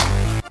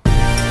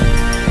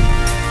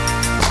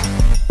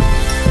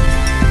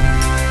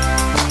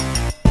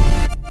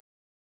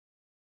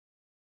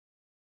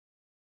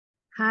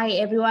Hi,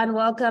 everyone.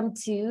 Welcome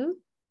to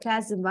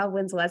Class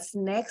Zimbabweans What's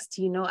Next.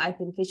 You know, I've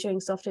been featuring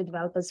software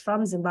developers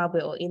from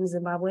Zimbabwe or in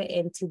Zimbabwe.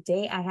 And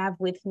today I have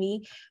with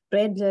me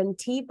Brendan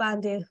T.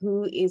 Bande,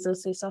 who is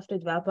also a software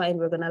developer. And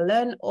we're going to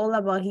learn all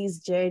about his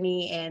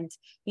journey. And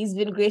he's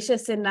been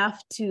gracious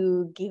enough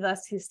to give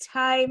us his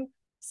time.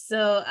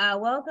 So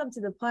welcome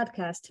to the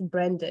podcast,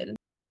 Brendan.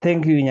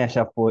 Thank you,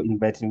 Nyasha, for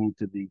inviting me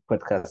to the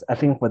podcast. I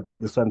think for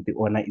this one, the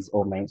honor is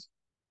all mine.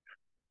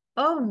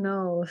 Oh,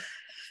 no.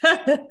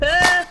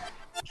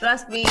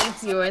 Trust me,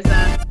 it's yours.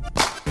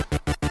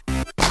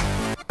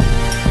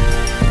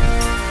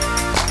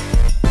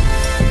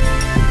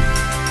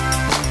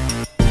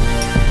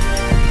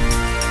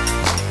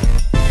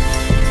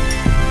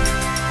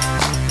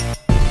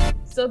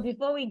 So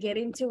before we get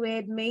into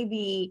it,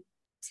 maybe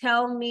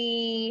tell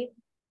me,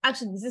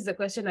 actually, this is a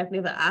question I've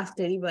never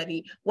asked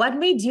anybody. What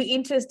made you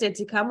interested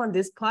to come on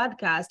this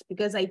podcast?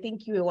 Because I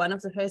think you were one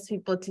of the first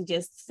people to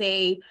just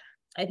say,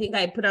 I think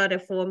I put out a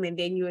form and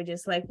then you were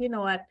just like, you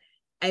know what,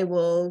 I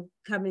will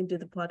come and do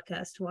the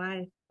podcast.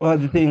 Why? Well,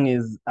 the thing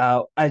is,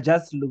 I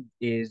just looked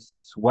at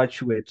what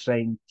you were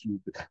trying to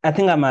do. I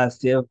think I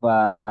must have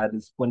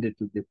responded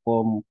to the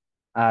form.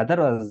 That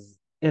was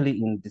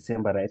early in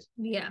December, right?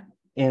 Yeah.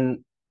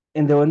 And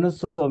and there were not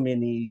so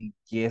many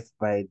guests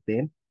by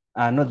then,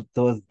 not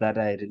those that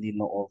I really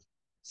know of.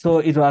 So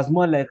it was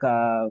more like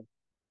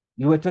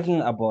you were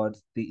talking about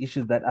the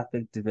issues that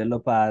affect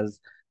developers,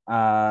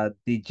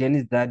 the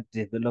journeys that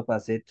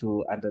developers had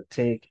to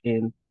undertake,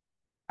 and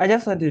I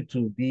just wanted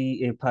to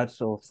be a part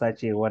of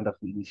such a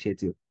wonderful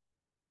initiative.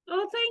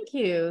 Oh, thank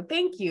you.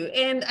 Thank you.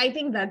 And I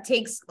think that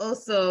takes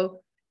also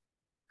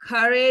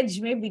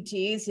courage, maybe to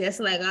use just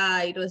like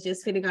it was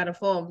just filling out a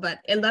form, but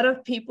a lot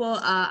of people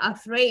are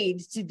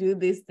afraid to do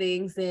these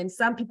things, and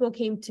some people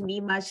came to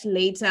me much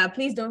later.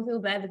 Please don't feel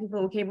bad, the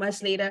people who came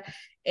much later.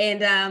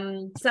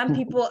 And some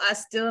people are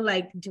still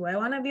like, do I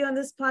want to be on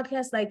this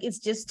podcast? Like, it's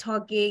just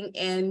talking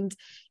and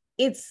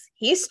it's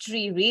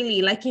history,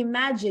 really. Like,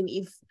 imagine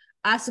if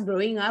us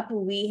growing up,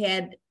 we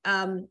had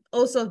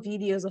also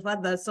videos of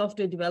other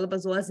software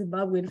developers who are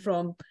Zimbabwean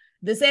from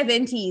the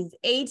 70s,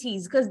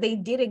 80s, because they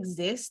did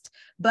exist,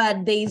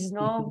 but there's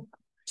no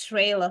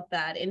trail of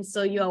that. And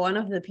so you are one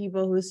of the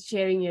people who's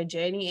sharing your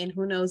journey, and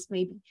who knows,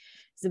 maybe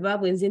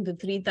Zimbabweans in the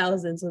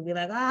 3000s will be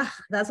like,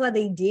 that's what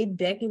they did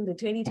back in the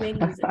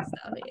 2020s and stuff.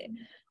 Yeah.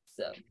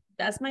 So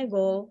that's my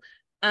goal.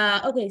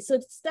 Okay, so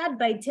start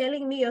by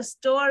telling me your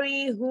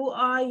story. Who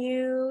are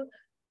you?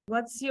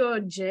 What's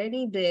your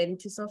journey then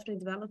to software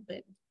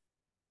development?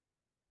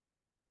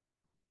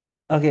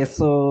 Okay,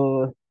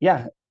 so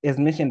yeah, as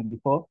mentioned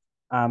before,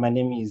 my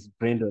name is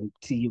Brendan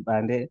T.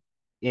 Bande,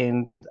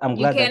 and I'm You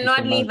glad that you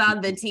cannot leave pronounced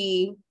out the it.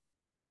 T.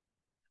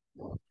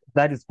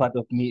 That is part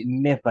of me.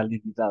 Never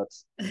leave it out.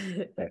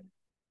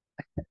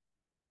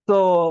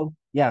 So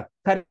yeah,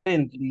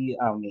 currently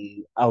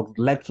I would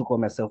like to call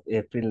myself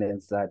a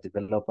freelance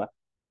developer,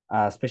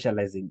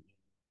 specializing in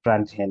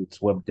front-end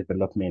web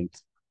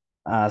development.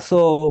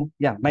 So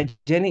yeah, my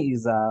journey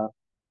is I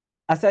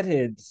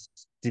started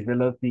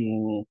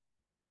developing.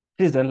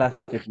 Please don't laugh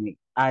at me.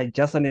 I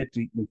just wanted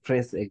to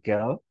impress a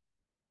girl,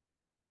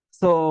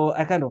 so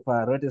I kind of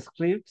wrote a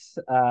script.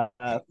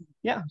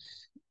 Yeah,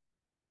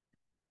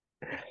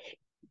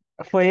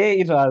 for her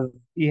it was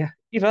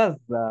it was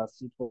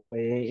sweet for her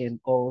and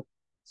all.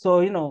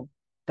 So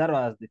that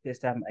was the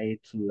first time I had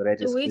to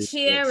write a Which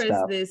script and year is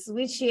stuff. this?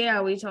 Which year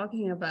are we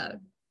talking about?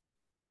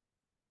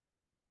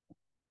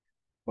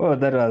 Well,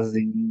 that was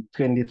in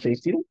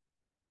 2013.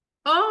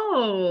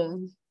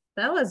 Oh,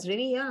 that was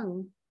really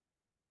young.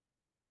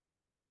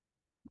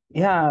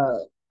 Yeah,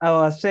 I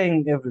was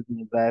saying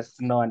everything that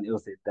no one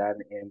else had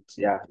done, and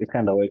yeah, it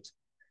kind of worked.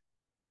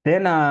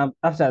 Then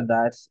after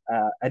that,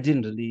 I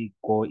didn't really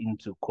go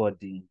into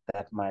coding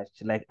that much.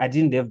 Like I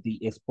didn't have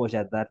the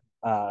exposure that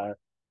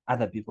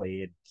other people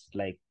had.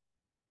 Like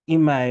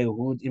in my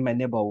hood, in my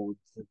neighborhood,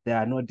 there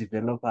are no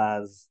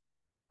developers.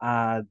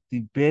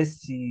 The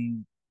best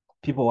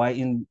people who are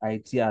in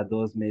IT are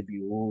those maybe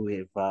who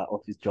have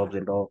office jobs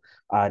and all,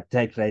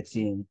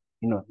 typewriting,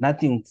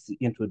 nothing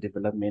into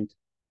development.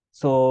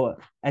 So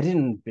I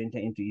didn't venture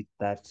into it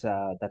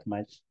that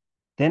much.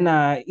 Then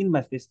in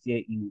my first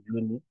year in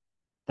uni,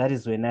 that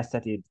is when I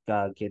started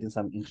getting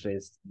some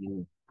interest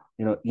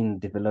in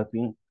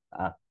developing.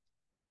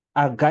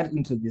 I got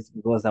into this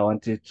because I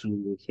wanted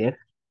to hack,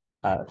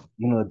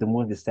 the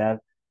movie style,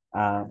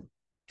 uh,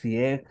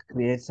 create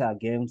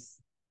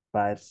games,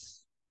 but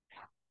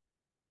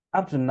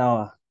up to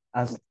now,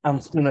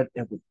 I'm still not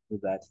able to do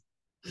that.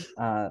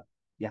 Uh,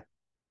 yeah.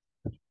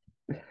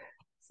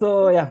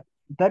 So yeah,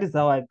 that is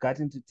how I got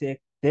into tech.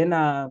 Then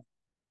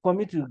for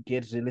me to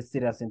get really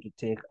serious into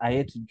tech, I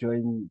had to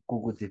join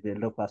Google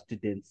Developer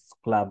Students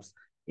Clubs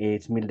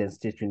at Milton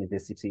State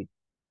University.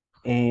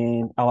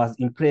 And I was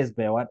impressed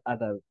by what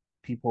other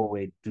people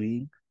were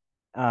doing.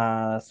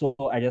 So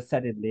I just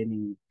started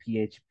learning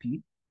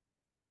PHP.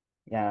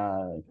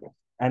 Yeah,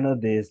 I know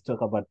there's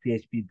talk about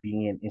PHP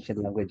being an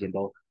ancient language and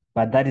all,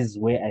 but that is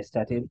where I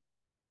started.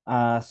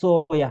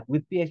 So yeah,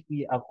 with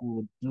PHP, I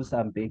could do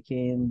some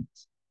backend.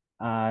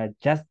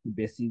 just the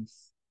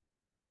basics.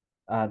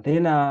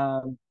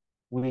 Then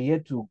we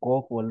had to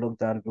go for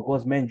lockdown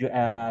because mind you,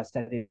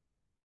 started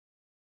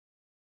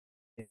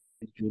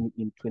joining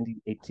in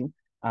 2018.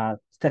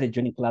 Started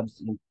joining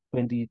clubs in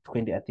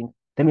 2020, I think.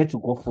 Then we had to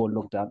go for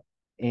lockdown.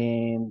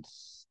 And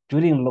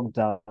during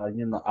lockdown,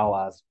 I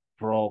was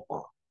broke,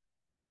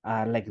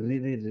 like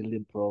really,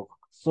 really broke.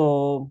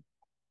 So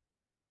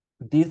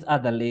this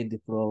other lady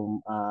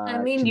from I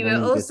mean, you were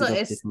Chimelong also University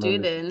of a Technology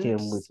student.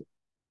 came with.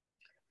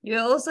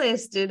 You're also a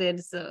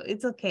student, so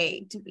it's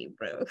okay to be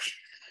broke.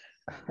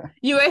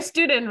 You were a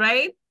student,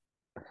 right?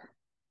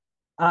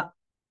 Uh,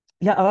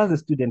 yeah, I was a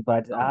student,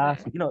 but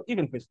Okay.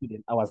 even for a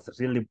student, I was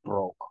really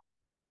broke.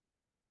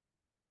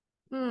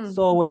 Hmm.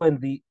 So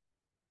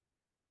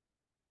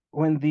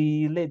when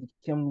the lady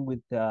came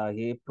with her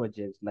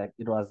project, like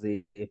it was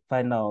a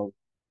final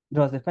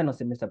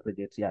semester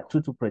project, yeah,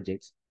 two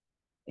projects,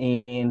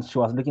 and she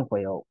was looking for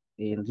help.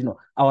 And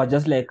I was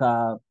just like,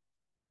 how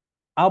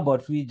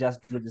about we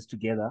just do this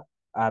together?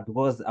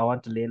 Because I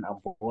want to learn, I'm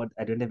bored,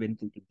 I don't have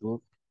anything to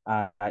do.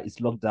 It's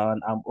lockdown,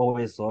 I'm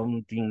always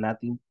home doing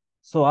nothing.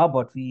 So how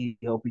about we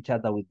help each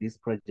other with this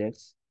project?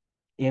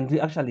 And we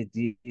actually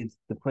did.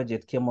 The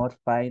project came out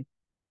fine.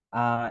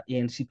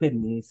 And she paid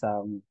me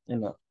some,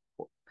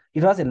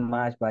 it wasn't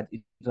much, but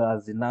it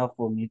was enough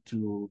for me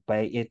to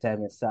buy airtime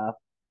and stuff.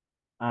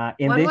 And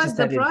What then she was the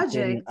started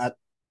referring. project?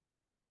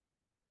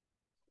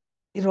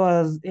 It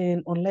was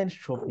an online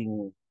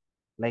shopping,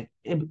 like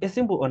a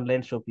simple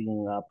online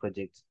shopping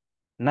project.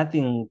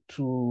 Nothing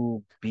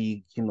too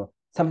big,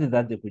 something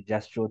that they could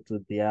just show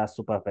to their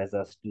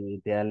supervisors, to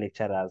their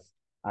lecturers,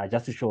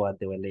 just to show what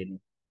they were learning.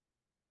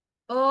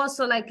 Oh,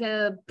 so like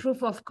a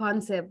proof of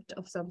concept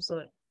of some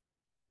sort.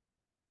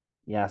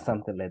 Yeah,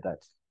 something like that.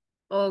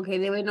 Okay,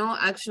 there were no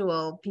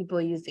actual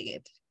people using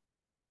it.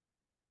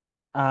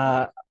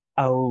 Uh,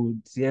 I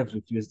would have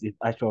refused if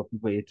actual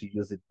people had to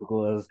use it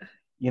because,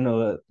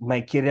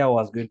 my career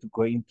was going to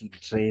go into the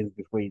trains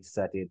before it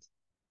started.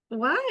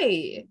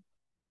 Why?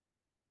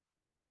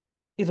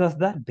 It was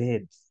that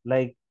bad.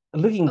 Like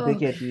looking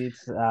back at Okay.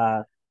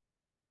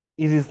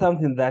 it is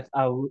something that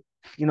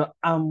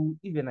I'm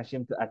even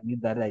ashamed to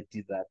admit that I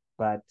did that,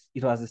 but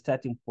it was a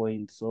starting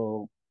point.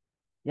 So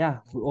yeah,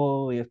 we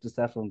all have to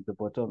start from the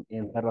bottom,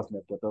 and that was my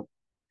bottom.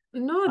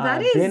 No,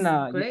 that Then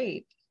is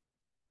great.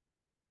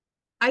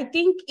 I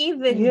think you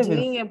even haven't.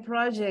 doing a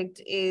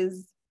project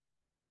is,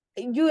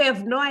 you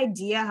have no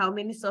idea how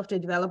many software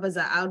developers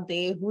are out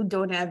there who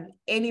don't have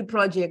any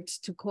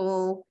project to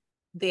call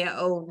their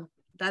own,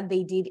 that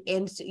they did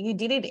you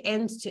did it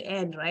end to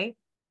end, right?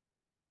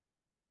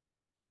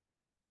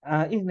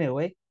 In a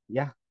way,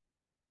 yeah.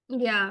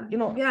 Yeah, you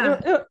know, you know, yeah.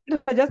 you know, you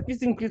know, just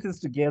piecing pieces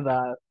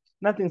together,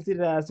 nothing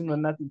serious,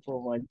 nothing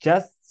formal.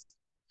 Just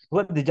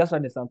what they just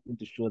wanted something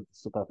to show the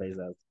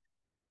supervisors.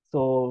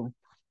 So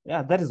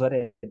yeah, that is what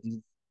I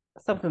did.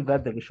 Something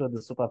that they will show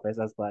the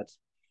supervisors, but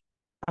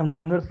I'm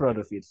not proud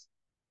of it,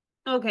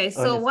 Okay,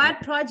 so honestly.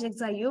 what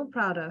projects are you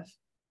proud of?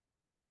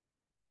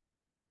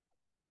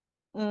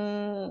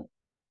 Mm,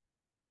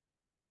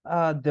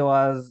 there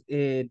was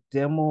a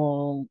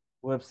demo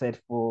website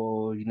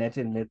for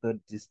United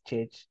Methodist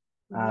Church,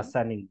 Mhm.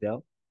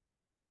 Sunningdale.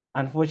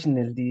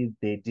 Unfortunately,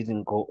 they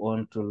didn't go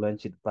on to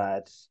launch it,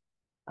 but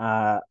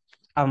uh,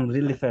 I'm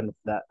really fan of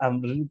that.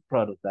 I'm really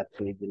proud of that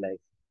baby. Like,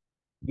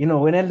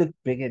 when I look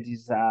back at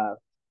it,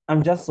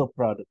 I'm just so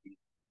proud of it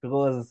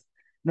because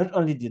not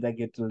only did I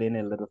get to learn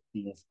a lot of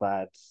things,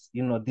 but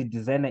the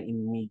designer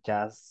in me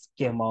just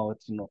came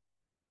out,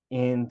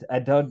 and I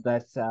doubt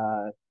that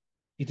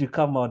it will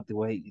come out the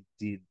way it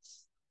did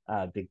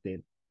back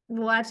then.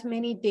 What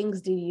many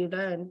things did you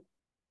learn?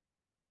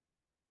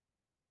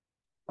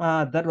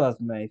 That was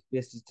my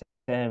first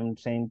time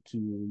trying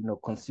to,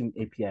 consume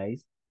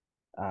APIs.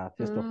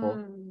 First of all,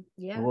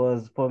 Yeah.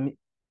 because for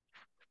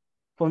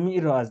me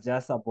it was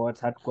just about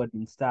hard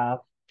coding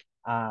stuff.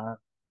 Uh,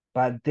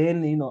 but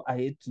then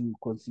I had to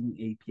consume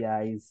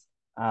APIs,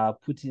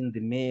 put in the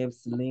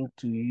maps, link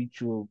to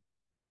YouTube.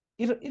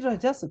 It was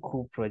just a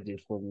cool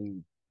project for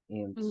me,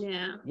 and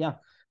Yeah. yeah,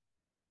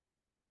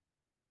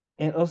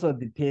 and also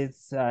the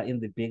pace in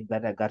the big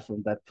that I got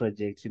from that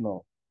project.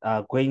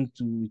 Going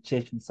to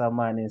church with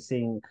someone and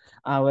saying,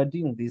 we're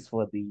doing this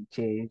for the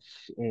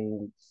church,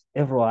 and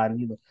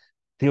everyone,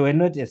 they were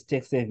not as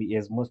tech savvy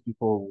as most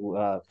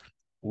people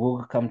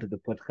who come to the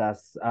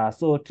podcast.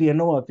 So to a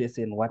normal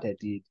person, what I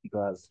did, it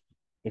was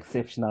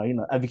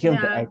exceptional. I became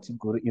the Yeah. IT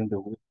guru in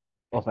the hood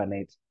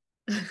overnight.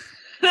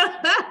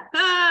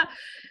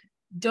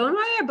 Don't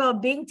worry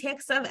about being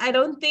tech savvy. I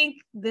don't think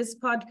this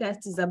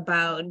podcast is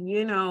about,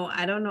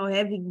 I don't know,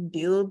 having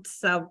built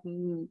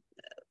some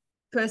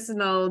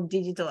personal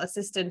digital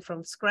assistant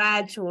from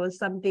scratch or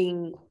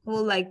something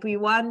cool. Like, we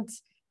want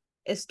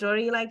a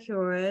story like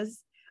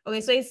yours. Okay,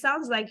 so it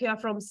sounds like you're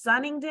from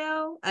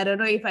Sunningdale. I don't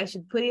know if I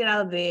should put it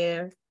out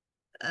there.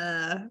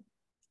 Uh,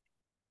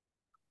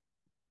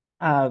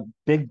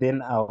 Back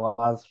then I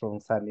was from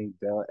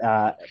Sunningdale,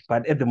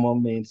 but at the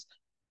moment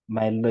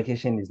my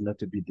location is not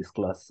to be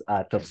disclosed,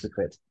 top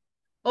secret.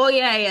 Oh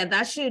yeah, yeah,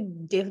 that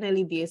should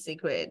definitely be a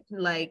secret.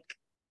 Like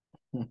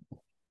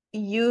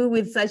you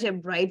with such a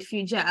bright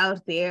future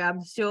out there,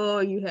 I'm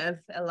sure you have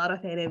a lot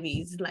of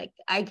enemies. Like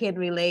I can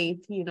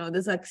relate,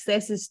 the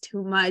success is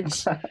too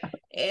much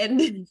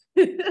and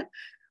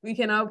we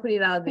can all put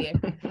it out there.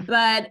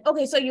 But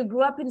okay, so you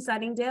grew up in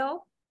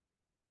Sunningdale?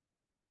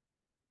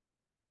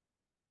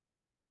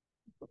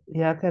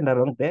 Yeah, kind of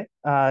wrong there.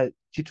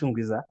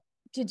 Chitungwiza,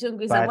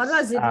 Chichunguisa. but What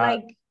was it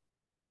like?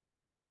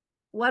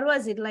 What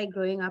was it like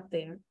growing up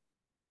there?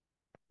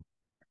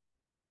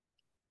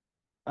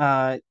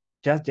 uh,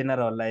 just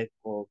general life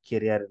or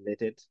career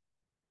related.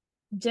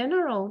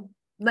 General.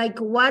 Like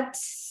what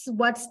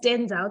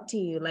stands out to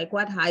you? Like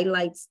what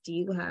highlights do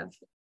you have?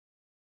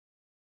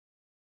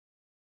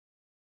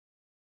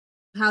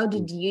 How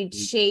did you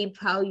shape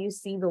how you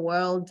see the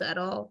world at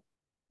all?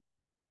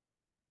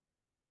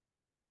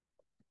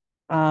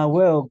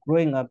 Well,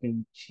 growing up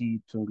in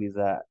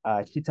Chitungwiza,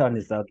 Chitown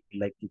is that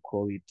like you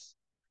call it.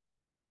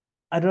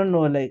 I don't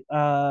know, like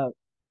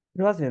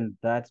it wasn't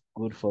that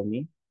good for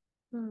me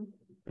Hmm.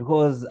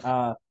 because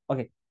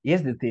okay,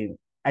 here's the thing.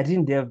 I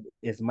didn't have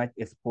as much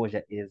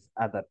exposure as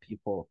other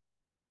people.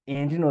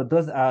 And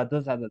those are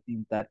the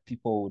things that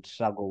people would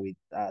struggle with.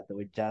 They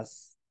were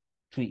just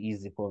too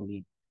easy for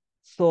me.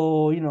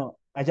 So,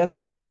 I just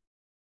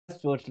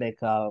felt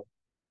like I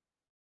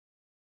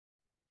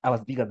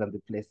was bigger than the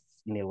place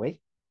in a way.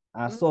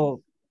 Mm.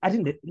 So I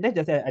didn't let's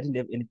just say I didn't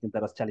have anything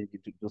that was challenging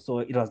to do. So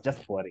it was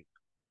just boring.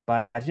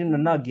 But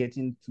now Mm.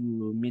 getting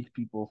to meet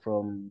people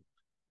from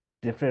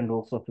different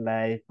walks of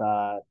life,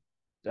 with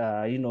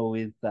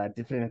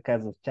different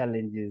kinds of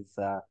challenges,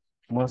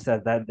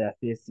 monsters that they're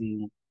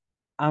facing.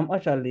 I'm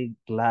actually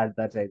glad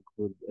that I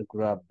could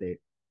grow up there.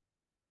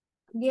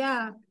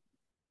 Yeah.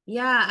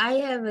 Yeah, I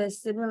have a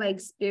similar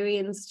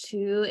experience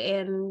too.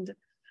 And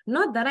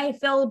not that I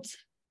felt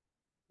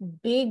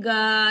bigger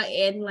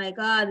and like,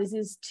 this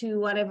is too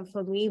whatever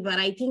for me, but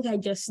I think I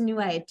just knew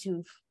I had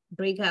to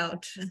break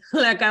out.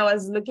 Like I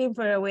was looking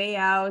for a way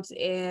out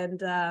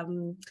and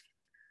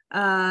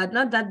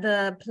not that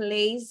the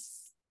place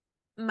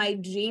my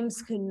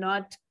dreams could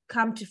not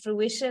come to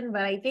fruition,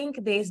 but I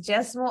think there's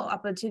just more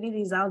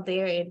opportunities out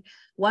there. And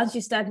once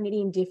you start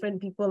meeting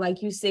different people,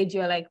 like you said,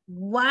 you're like,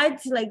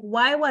 what? Like,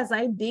 why was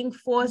I being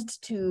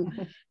forced to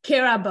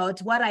care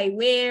about what I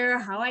wear,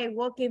 how I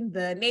walk in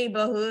the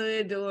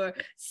neighborhood, or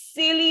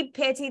silly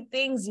petty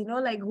things,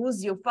 like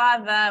who's your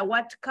father,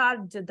 what car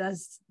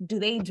do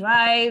they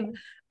drive?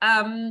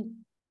 Um,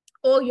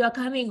 or you're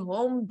coming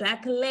home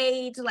back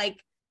late, like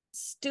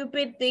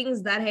stupid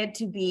things that had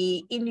to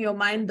be in your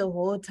mind the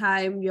whole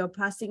time you're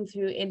passing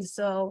through. And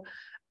so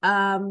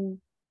um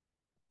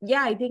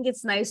yeah, I think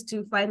it's nice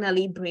to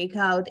finally break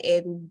out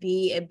and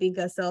be a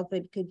bigger self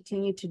and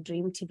continue to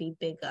dream to be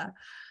bigger.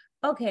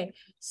 Okay,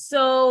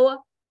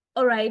 so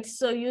all right,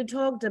 so you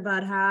talked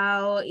about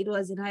how it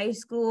was in high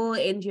school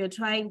and you're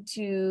trying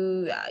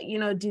to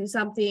do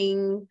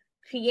something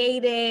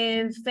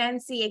creative,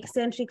 fancy,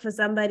 eccentric for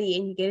somebody,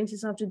 and you get into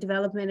software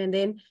development. And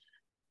then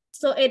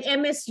so at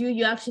MSU,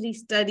 you actually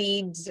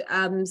studied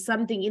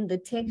something in the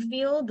tech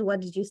field.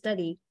 What did you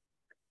study?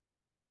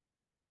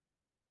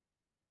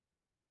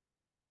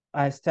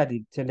 I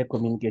studied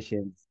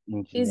telecommunications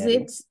Is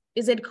engineering. it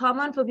is it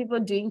common for people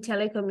doing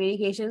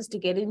telecommunications to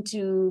get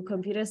into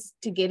computers,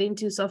 to get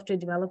into software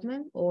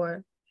development,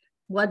 or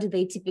what do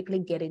they typically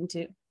get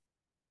into?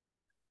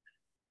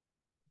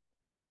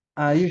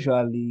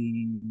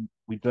 Usually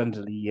we don't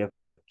really have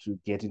to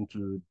get in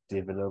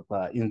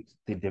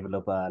the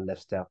developer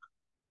lifestyle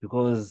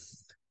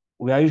because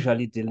we are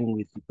usually dealing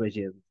with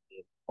equations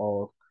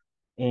or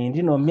and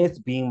maths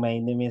being my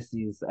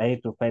nemesis, I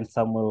had to find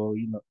somewhere,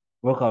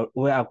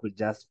 where I could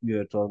just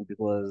feel at home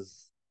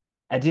because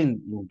I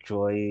didn't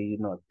enjoy,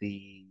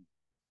 the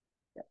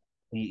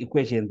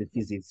equation, the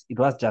physics.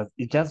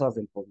 It just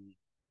wasn't for me.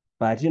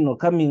 But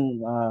coming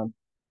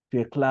to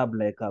a club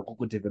like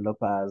Google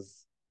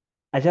Developers,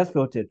 I just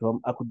felt at home.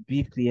 I could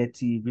be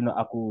creative,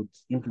 I could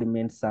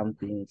implement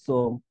something.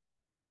 So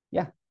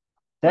yeah,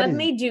 that What is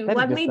made you that is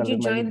what made basically you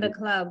my join the intro.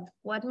 club?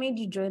 What made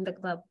you join the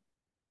club?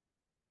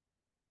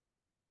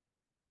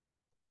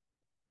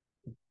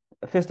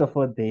 First of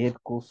all, they had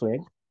cool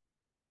swag.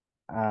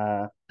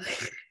 Uh,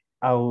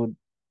 I would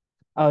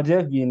I would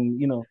have been,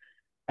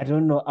 I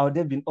don't know, I would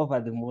have been over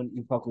the moon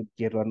if I could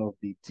get one of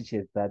the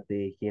teachers that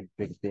they had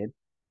back then.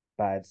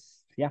 But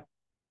yeah,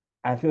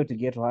 I failed to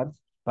get one.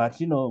 But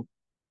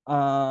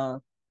uh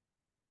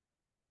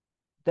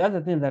the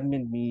other thing that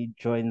made me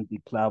join the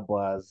club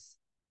was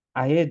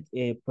I had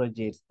a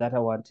project that I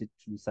wanted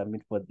to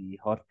submit for the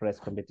hot press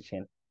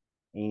competition,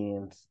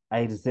 and I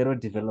had zero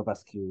developer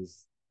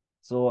skills.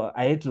 So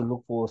I had to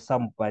look for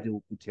somebody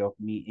who could help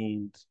me,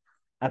 and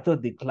I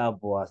thought the club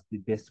was the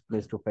best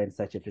place to find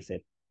such a person.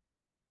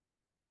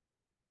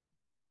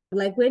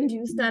 Like when do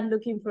you start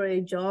looking for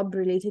a job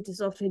related to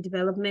software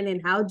development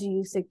and how do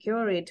you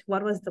secure it?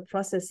 What was the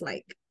process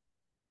like?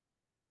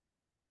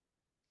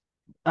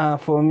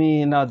 For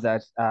me, now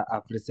that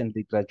I've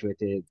recently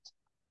graduated,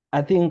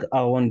 I think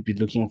I won't be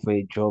looking for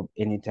a job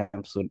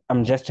anytime soon.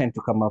 I'm just trying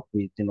to come up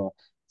with,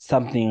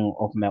 something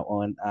of my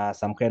own,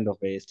 some kind of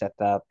a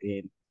startup.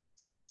 And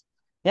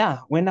yeah,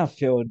 when I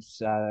failed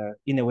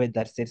in a way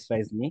that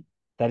satisfies me,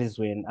 that is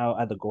when I'll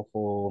either go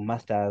for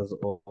masters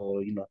or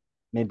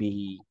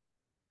maybe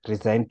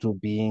resign to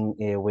being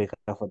a worker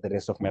for the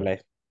rest of my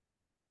life.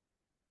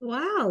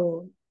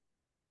 Wow.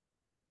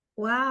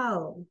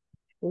 Wow.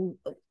 W-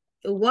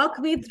 Walk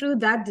me through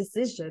that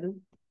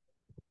decision.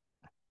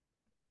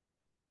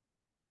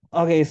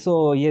 Okay,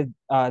 so yeah,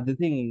 the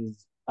thing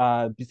is,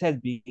 besides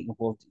being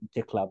involved in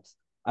tech clubs,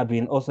 I've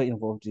been also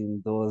involved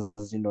in those,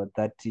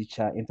 that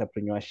teacher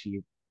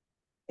entrepreneurship.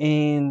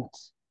 And,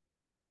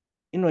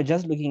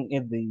 just looking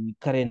at the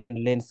current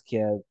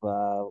landscape,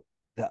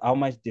 how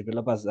much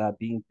developers are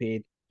being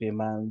paid per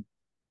month,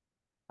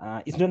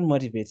 it's not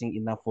motivating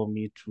enough for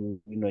me to,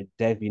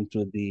 dive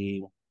into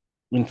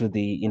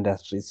the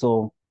industry.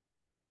 So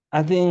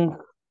I think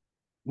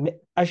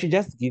I should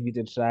just give it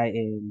a try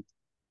and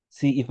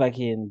see if I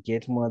can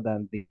get more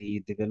than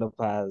the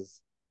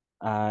developers,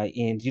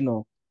 and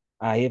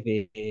I have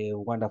a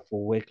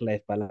wonderful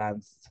work-life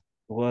balance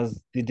because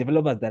the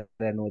developers that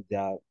I know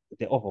they're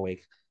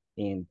overworked,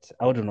 and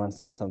I wouldn't want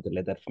something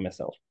like that for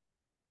myself.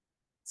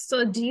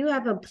 So do you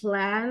have a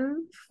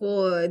plan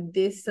for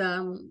this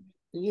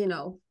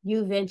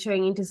you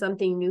venturing into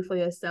something new for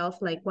yourself?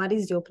 Like what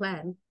is your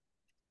plan?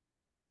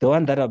 The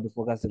one that I'll be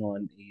focusing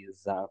on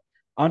is I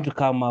want to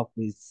come up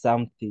with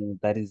something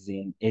that is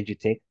in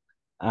edutech,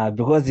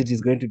 because it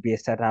is going to be a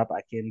startup. I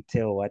can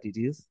tell what it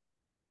is.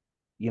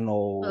 Of You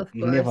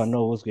never course.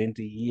 know who's going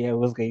to hear,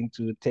 who's going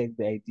to take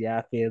the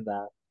idea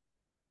further.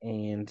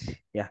 And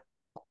yeah,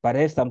 but I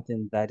have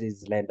something that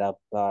is lined up,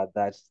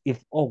 that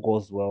if all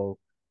goes well,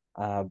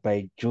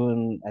 by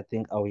June, I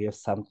think I will have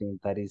something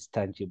that is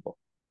tangible.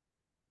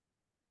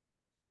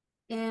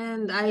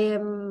 And I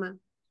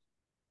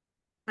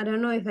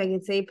don't know if I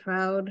can say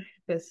proud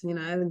because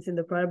I haven't seen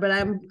the product, but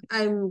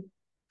I'm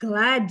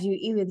glad you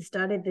even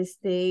started this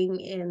thing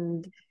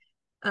and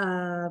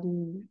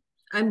um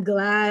I'm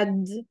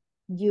glad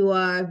you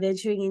are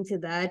venturing into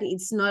that.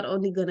 It's not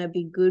only gonna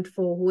be good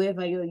for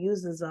whoever your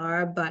users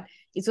are, but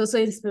it's also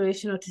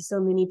inspirational to so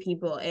many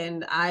people.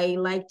 And I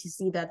like to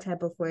see that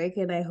type of work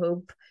and I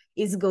hope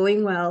it's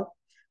going well.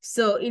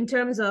 So in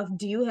terms of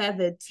do you have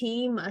a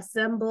team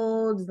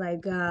assembled?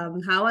 Like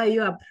how are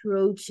you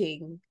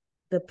approaching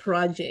the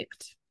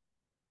project?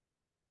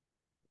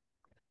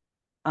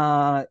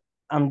 Uh,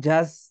 I'm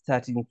just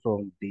starting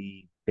from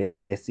the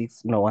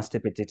basics, one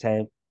step at a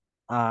time.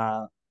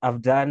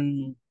 I've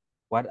done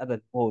what other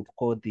people would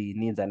call the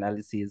needs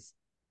analysis.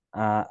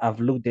 I've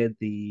looked at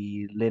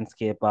the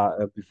landscape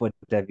before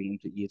diving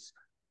into it.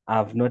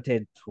 I've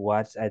noted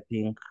what I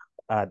think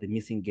are the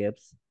missing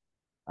gaps,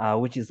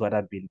 which is what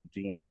I've been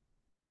doing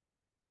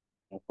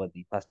for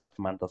the past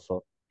month or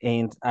so.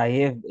 And I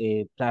have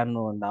a plan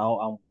on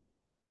now.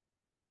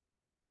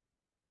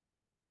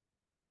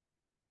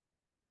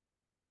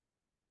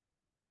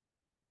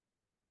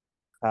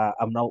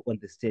 I'm now on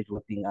the stage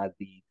working at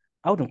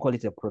I wouldn't call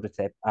it a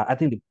prototype. I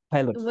think the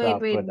pilot Wait,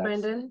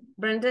 product.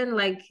 Brendan,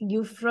 like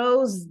you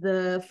froze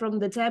the from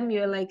the time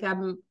you're like,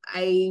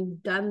 I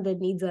done the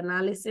needs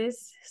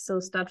analysis. So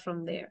start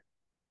from there.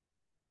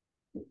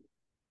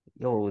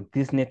 Yo,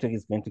 this network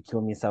is going to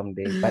kill me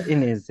someday. But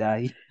anyways,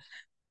 yeah,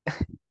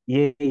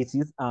 it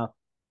is.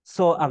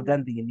 So I've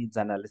done the needs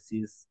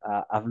analysis.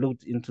 I've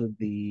looked into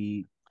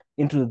the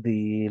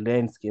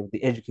landscape,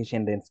 the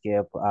education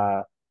landscape.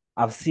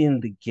 I've seen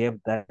the gap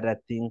that I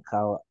think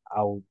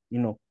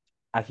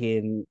I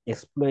can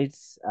exploit.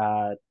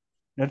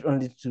 Not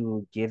only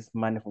to get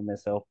money for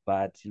myself,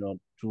 but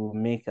to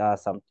make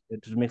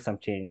some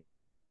change.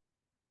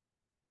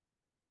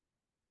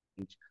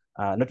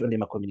 Not only in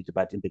my community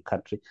but in the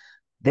country.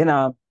 Then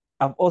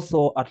I've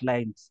also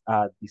outlined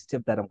the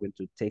step that I'm going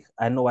to take.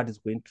 I know what is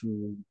going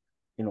to,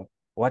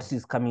 what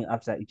is coming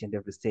after each and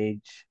every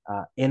stage.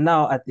 And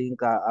now I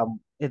think I'm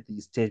at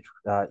the stage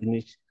in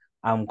which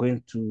I'm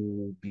going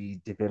to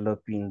be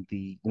developing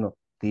the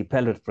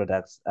pilot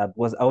products,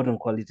 because I wouldn't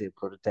call it a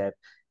prototype.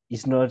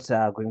 It's not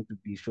going to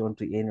be shown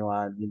to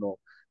anyone,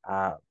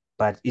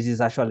 but it is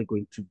actually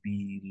going to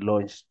be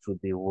launched to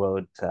the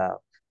world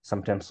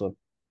sometime soon.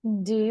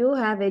 Do you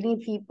have any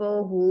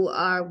people who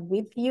are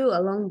with you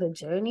along the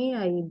journey?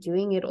 Are you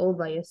doing it all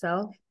by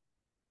yourself?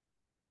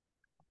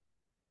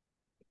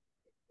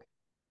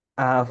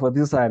 For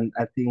this one,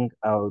 I think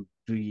I'll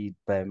do it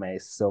by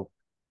myself,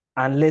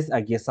 unless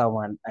I get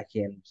someone I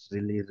can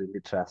really, really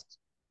trust.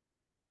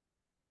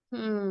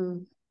 Hmm.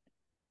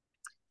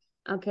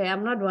 Okay,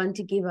 I'm not one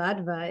to give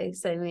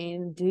advice. I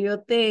mean, do your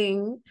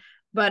thing.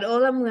 But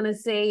all I'm gonna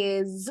say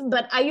is,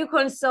 but are you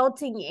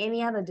consulting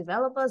any other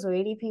developers or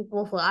any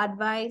people for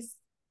advice?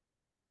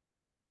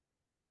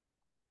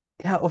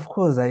 Yeah, of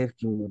course I have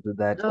to do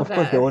that. Of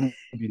course, Okay. they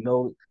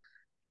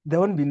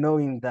won't be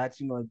knowing that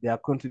they are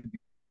contributing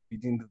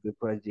to the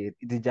project.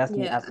 It is just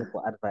me asking Yeah.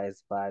 for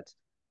advice, but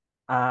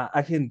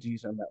I can do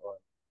it on my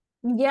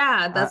own.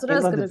 Yeah, that's what I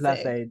And was on the gonna plus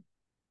say. side,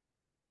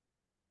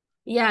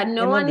 Yeah, no And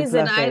on one the is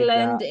an plus side,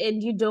 island,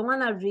 and you don't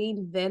want to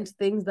reinvent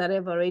things that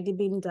have already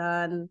been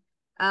done.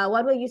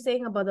 What were you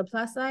saying about the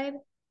plus side?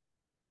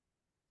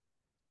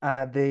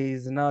 there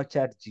is now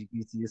Chat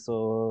GPT,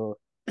 so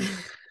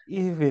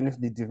even if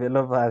the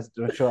developers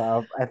don't show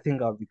up, I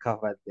think I'll be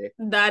covered there.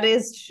 That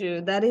is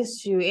true. That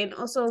is true. And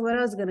also, what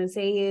I was gonna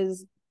say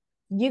is,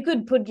 you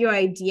could put your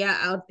idea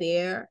out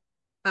there.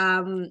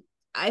 Um,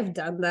 I've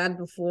done that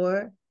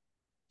before.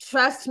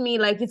 Trust me,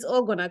 like it's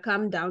all gonna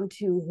come down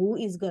to who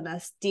is gonna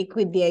stick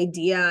with the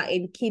idea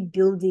and keep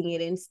building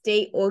it and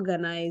stay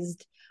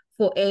organized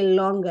for a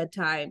longer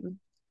time.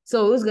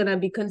 So who's gonna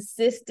be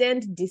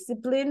consistent,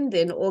 disciplined,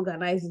 and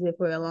organized it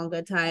for a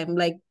longer time?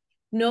 Like,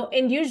 no,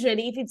 and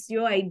usually if it's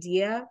your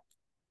idea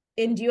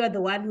and you are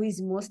the one who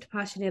is most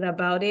passionate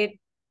about it,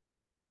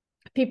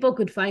 people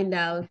could find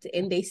out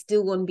and they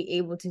still won't be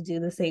able to do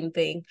the same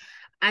thing.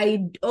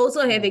 I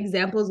also have Mm.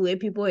 examples where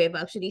people have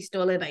actually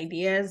stolen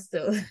ideas,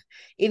 so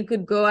it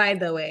could go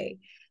either way.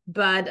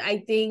 But I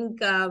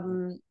think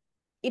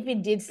if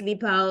it did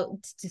slip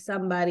out to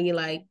somebody,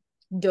 like,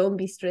 don't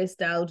be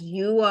stressed out.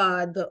 You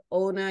are the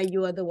owner,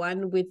 you are the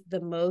one with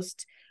the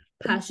most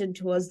passion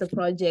towards the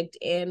project,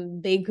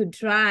 and they could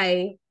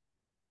try.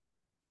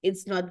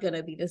 It's not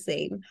gonna be the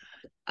same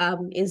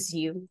as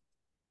you.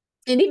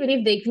 And even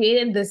if they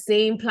created the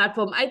same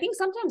platform, I think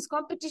sometimes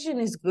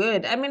competition is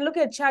good. I mean, look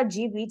at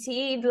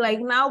ChatGPT. Like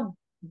now,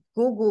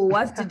 Google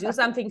wants to do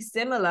something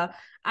similar.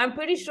 I'm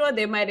pretty sure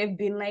they might have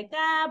been like,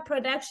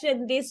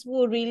 production, this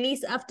will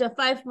release after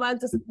 5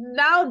 months.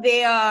 Now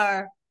they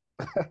are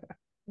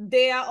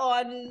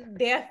on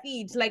their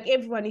feet. Like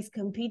everyone is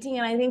competing,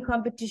 and I think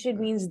competition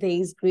means there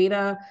is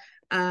greater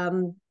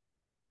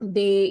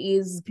there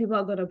is people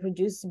are going to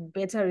produce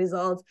better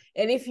results.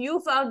 And if you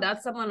found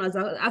out someone was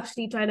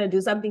actually trying to do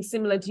something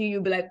similar to you,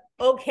 you'd be like,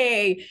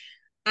 okay,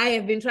 I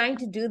have been trying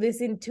to do this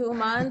in 2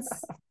 months.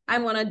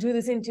 I'm going to do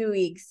this in 2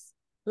 weeks.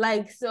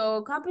 Like,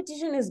 so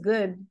competition is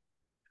good.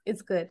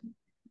 It's good.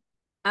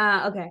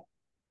 Okay.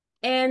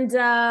 And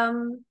I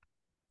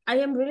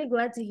am really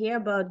glad to hear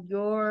about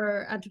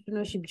your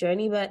entrepreneurship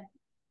journey, but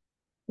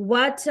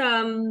what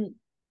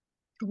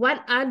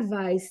what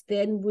advice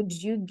then would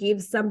you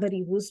give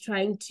somebody who's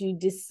trying to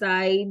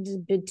decide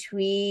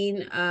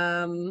between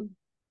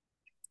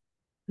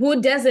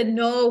who doesn't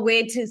know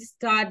where to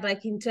start,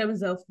 like in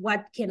terms of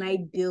what can I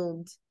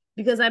build?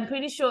 Because I'm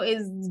pretty sure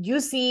is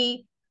you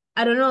see,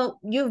 I don't know,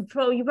 you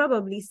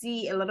probably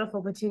see a lot of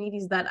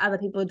opportunities that other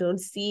people don't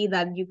see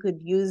that you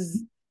could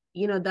use,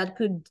 that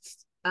could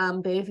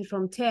benefit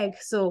from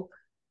tech. So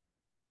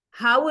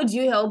how would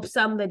you help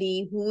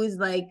somebody who is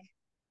like,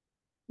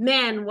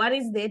 man, what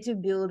is there to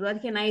build?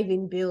 What can I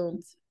even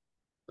build?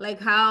 Like,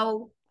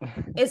 how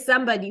is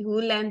somebody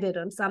who landed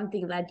on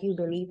something that you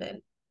believe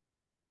in?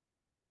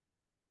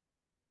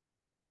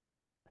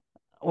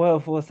 Well,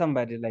 for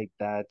somebody like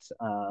that,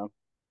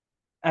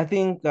 I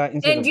think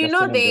instead And of you just know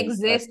telling they them that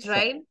exist,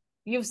 right?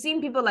 You've seen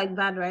people like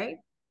that, right?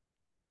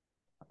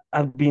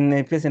 I've been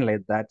a person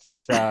like that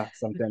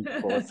sometime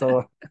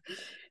before.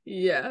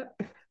 Yeah.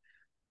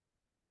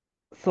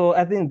 So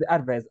I think the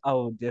advice I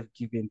would have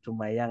given to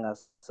my younger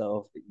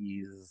self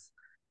is,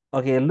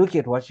 okay, look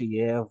at what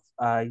you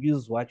have,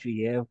 use what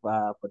you have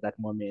for that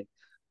moment.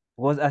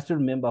 Because I still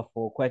remember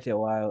for quite a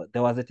while,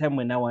 there was a time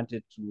when I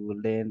wanted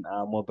to learn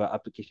mobile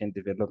application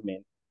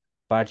development.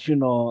 But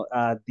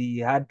the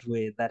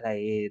hardware that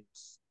I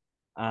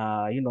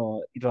had,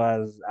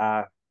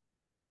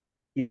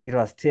 it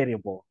was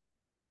terrible.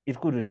 It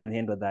couldn't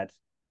handle that.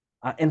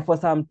 And for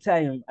some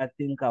time, I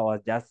think I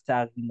was just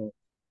stuck,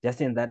 just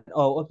in that,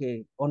 oh,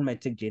 okay, on my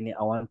tech journey,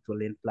 I want to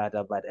learn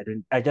Flutter, but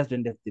I just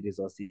don't have the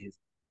resources.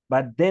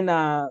 But then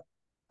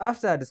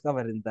after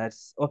discovering that,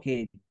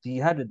 okay, the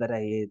hardware that I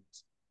had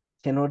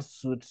cannot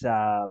suit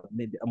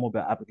maybe a mobile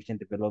application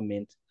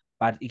development,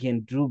 but it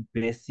can do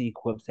basic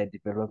website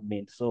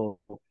development. So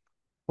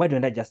why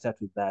don't I just start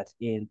with that?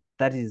 And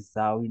that is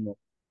how,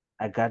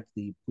 I got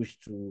the push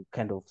to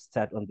kind of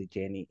start on the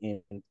journey.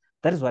 And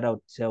that is what I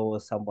would tell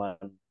someone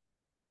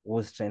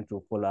who's trying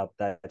to follow up,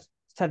 that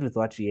start with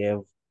what you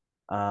have.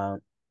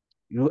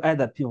 You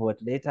either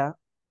pivot later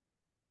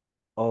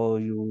or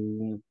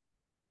you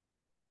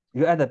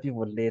either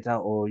pivot later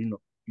or you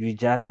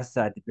just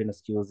depend on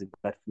skills in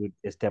that field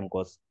as time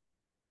goes.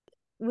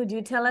 Would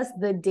you tell us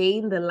the day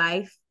in the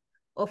life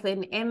of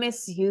an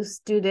MSU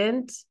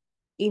student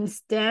in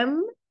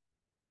STEM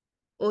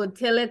or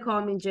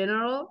telecom in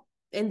general?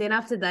 And then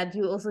after that,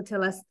 you also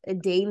tell us a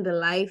day in the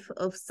life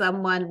of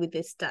someone with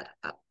a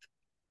startup.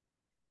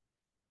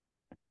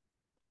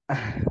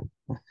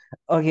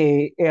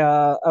 Okay,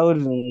 I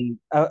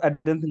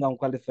don't think I'm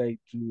qualified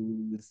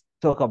to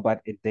talk about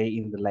a day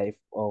in the life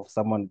of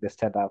someone with a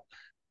startup,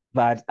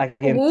 but I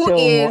can Who tell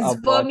more is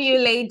about,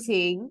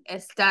 formulating a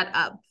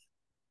startup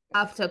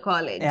after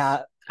college,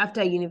 yeah,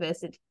 after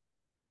university?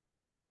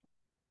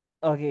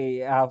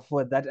 okay,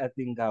 for that, I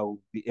think I'll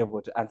be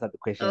able to answer the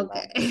question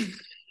now. Okay.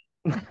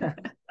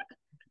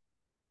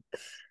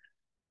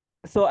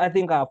 So I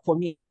think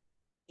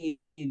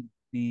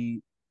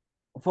the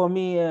for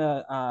me,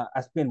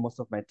 I spend most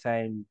of my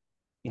time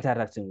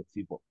interacting with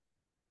people.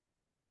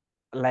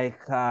 Like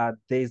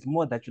there's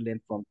more that you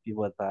learn from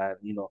people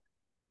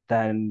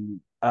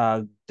than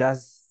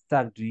just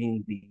start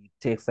doing the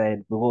tech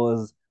side,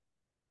 because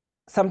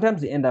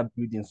sometimes you end up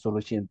building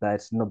solutions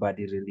that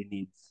nobody really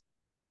needs.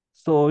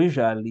 So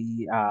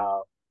usually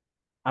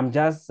I'm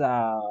just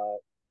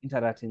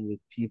interacting with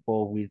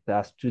people, with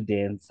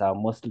students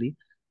mostly,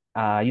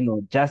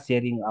 just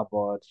hearing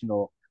about,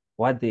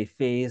 what they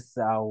face,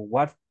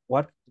 what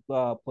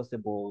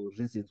possible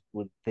reasons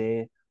could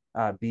there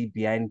be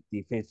behind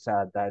the fact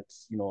that,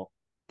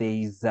 there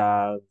is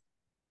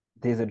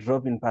there's a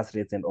drop in pass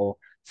rates and all.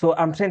 So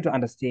I'm trying to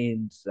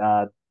understand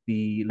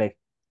the like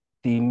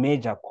the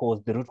major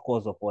cause, the root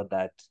cause of all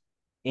that.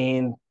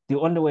 And the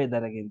only way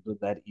that I can do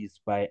that is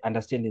by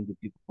understanding the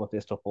people,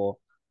 first of all.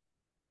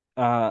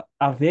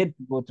 I've heard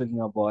people talking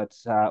about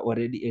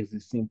already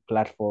existing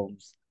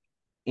platforms.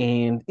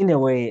 And in a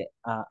way,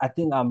 I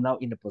think I'm now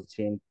in a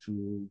position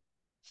to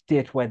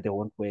state why they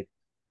won't work,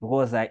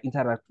 because I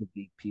interact with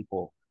the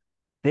people.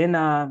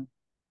 Then,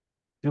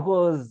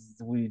 because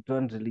we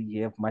don't really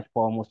have much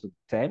power most of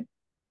the time,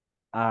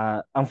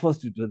 I'm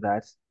forced to do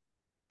that.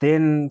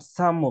 Then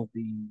some of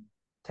the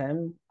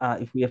time,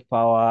 if we have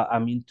power,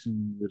 I'm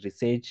into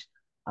research.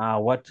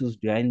 What tools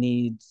do I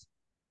need?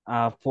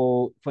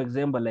 For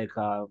example, like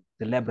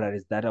the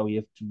libraries that I will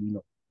have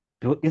to,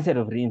 instead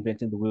of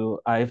reinventing the wheel,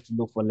 I have to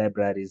look for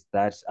libraries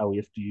that I will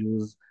have to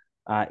use,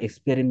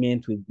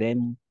 experiment with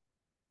them.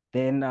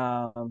 Then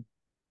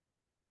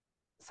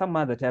some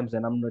other times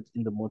when I'm not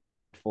in the mood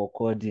for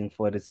coding,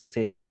 for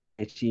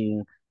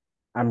researching,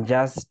 I'm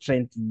just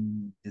trying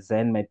to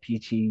design my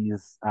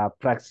pitches,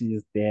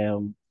 practice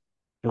them,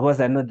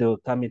 because I know there will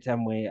come a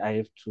time where I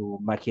have to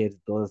market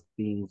those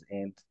things.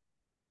 And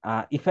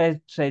if I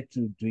try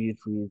to do it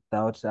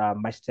without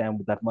much time,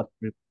 without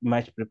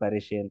much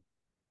preparation,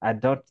 I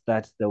doubt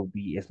that they will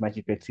be as much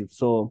effective.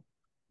 So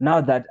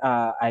now that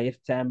I have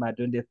time, I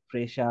don't have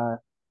pressure.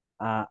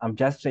 I'm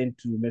just trying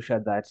to make sure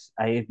that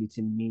I have it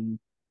in me.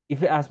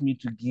 If you ask me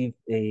to give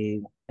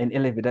an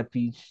elevator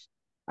pitch,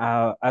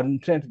 I'm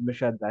trying to make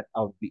sure that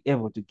I'll be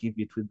able to give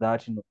it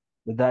without,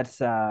 without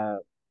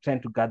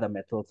trying to gather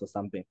my thoughts or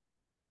something.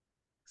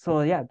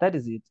 So yeah, that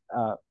is it.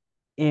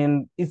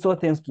 And it's all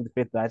thanks to the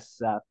fact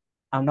that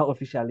I'm now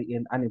officially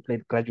an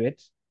unemployed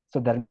graduate. So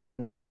that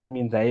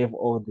means I have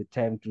all the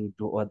time to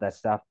do all that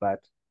stuff. But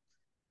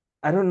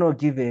I don't know,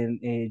 given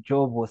a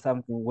job or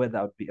something, whether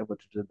I would be able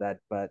to do that.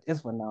 But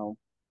as for now,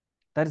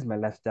 that is my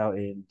lifestyle,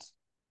 and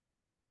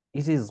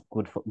it is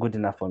good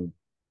enough for me.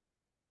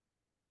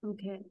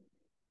 Okay.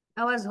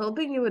 I was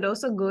hoping you would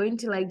also go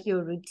into like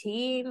your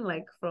routine,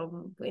 like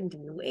from when do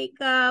you wake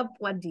up?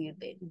 What do you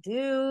then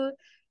do?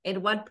 At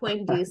what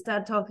point do you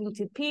start talking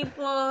to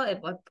people?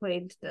 At what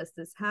point does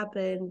this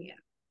happen? Yeah.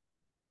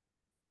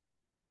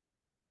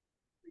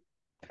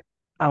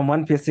 I'm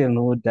one person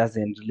who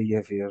doesn't really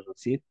have a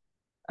routine.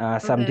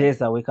 Some Okay.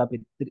 days I wake up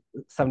at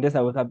some days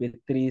I wake up at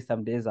 3,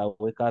 some days I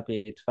wake up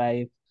at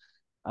 5,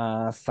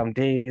 some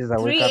days I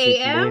wake up at 3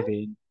 a.m.?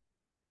 11.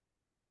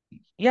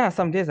 Yeah,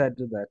 some days I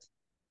do that.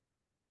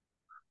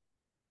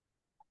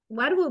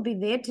 What will be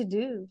there to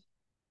do?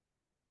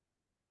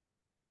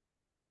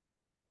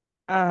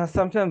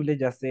 Sometimes they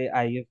just say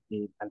I have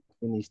an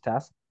unfinished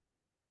task,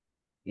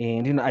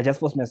 and I just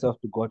force myself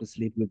to go to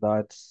sleep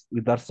without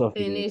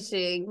solving it. It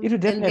Finishing. will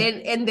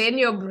definitely, And then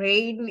your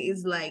brain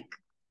is like,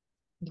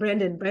 yeah,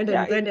 Brendan, it's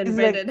like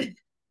Brendan.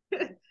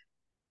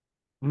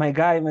 my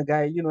guy.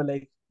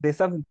 Like there's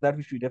something that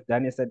we should have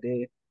done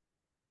yesterday.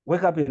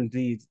 Wake up and do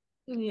it.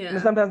 Yeah.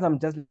 Sometimes I'm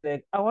just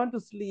like I want to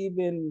sleep,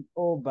 and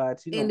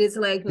but And it's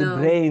like, the no.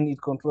 brain, it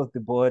controls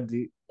the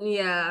body.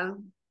 Yeah.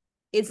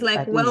 It's I like,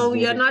 think it's well,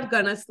 you're very, not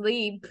gonna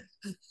sleep.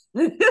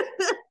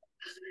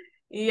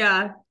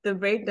 Yeah, the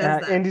brain does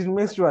that and it for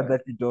makes sure sure.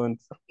 that you don't.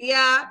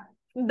 Yeah,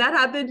 that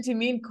happened to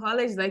me in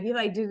college. Like if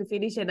I didn't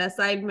finish an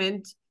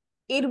assignment,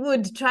 it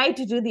would try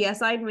to do the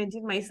assignment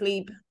in my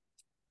sleep.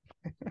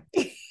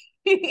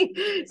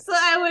 So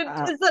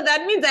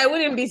that means I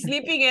wouldn't be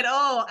sleeping at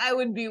all. I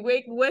would be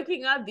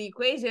working out the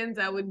equations.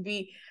 I would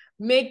be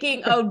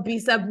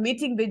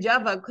submitting the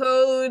Java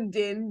code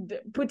and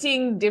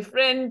putting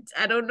different,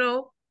 I don't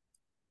know,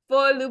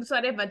 for loops,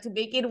 whatever, to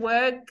make it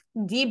work,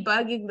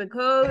 debugging the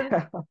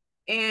code.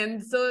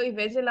 And so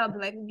eventually I'll be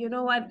like, you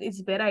know what?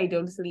 It's better I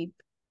don't sleep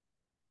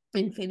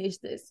and finish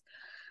this.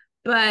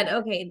 But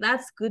okay,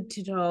 that's good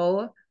to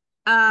know.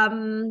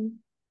 Um,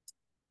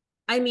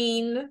 I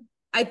mean,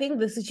 I think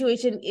the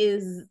situation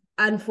is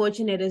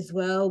unfortunate as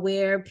well,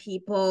 where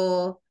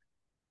people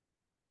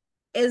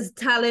as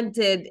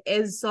talented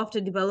as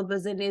software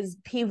developers and as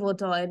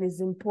pivotal and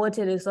as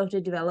important as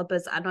software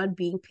developers are not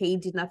being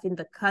paid enough in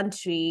the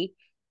country,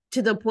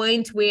 to the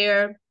point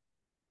where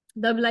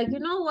they'll be like, you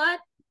know what?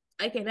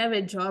 I can have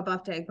a job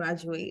after I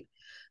graduate.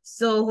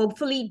 So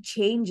hopefully it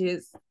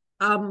changes.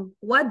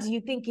 What do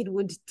you think it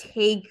would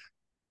take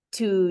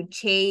to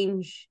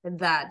change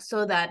that,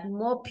 so that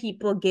more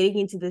people getting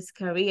into this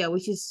career,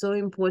 which is so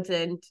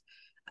important,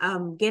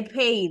 get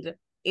paid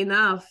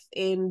enough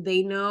and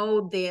they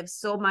know they have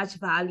so much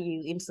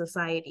value in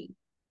society?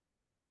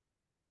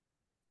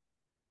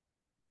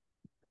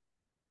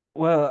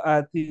 Well,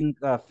 I think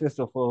first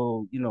of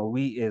all,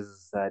 we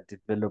as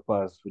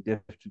developers would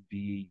have to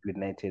be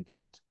united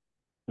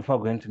if we're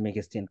going to make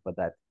a stand for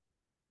that.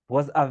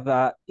 Because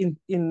I've in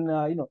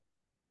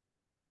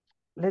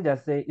let's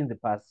just say in the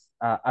past,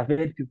 I've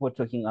heard people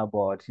talking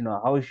about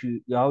how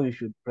you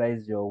should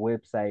price your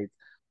website,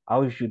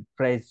 how you should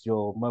price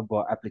your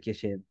mobile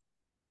application.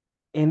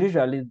 And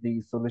usually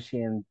the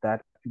solution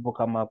that people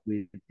come up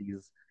with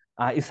is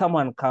if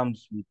someone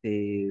comes with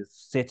a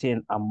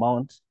certain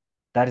amount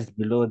that is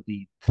below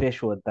the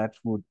threshold that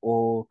would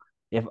all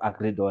have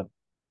agreed on,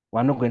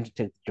 we're not going to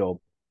take the job.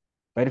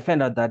 But you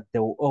find out that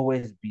there will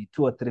always be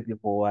two or three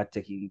people who are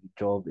taking the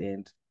job.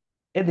 And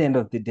at the end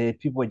of the day,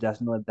 people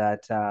just know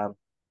that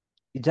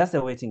it's just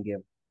a waiting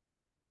game.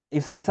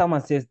 If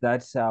someone says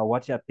that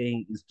what you're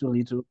paying is too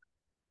little,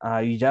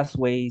 you just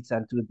wait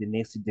until the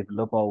next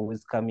developer who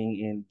is coming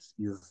in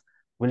is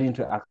willing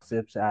to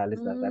accept less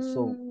than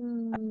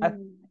that. I,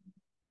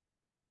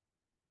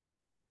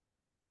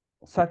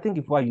 Mm. so I think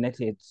if we're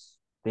united,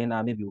 then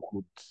maybe we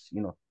could,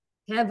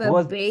 Have a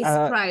because base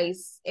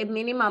price, a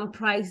minimum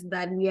price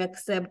that we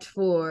accept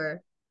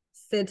for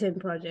certain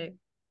project.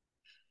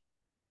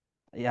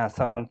 yeah,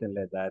 something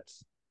like that.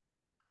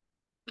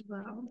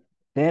 Wow.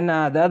 Then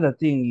the other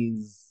thing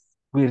is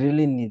we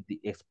really need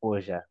the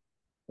exposure.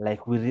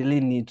 Like we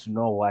really need to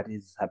know what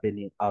is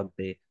happening out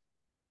there.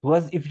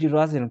 Because if it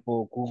wasn't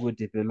for Google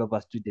Developer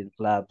Student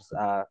Clubs,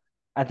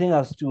 I think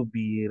I'll still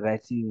be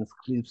writing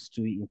scripts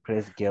to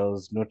impress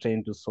girls, not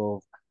trying to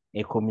solve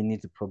a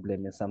community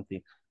problem or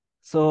something.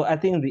 So I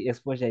think the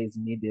exposure is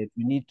needed.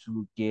 We need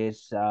to get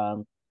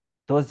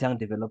those young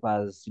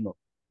developers,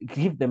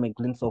 give them a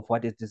glimpse of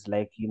what it is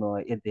like,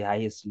 at the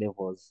highest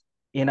levels.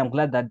 And I'm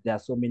glad that there are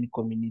so many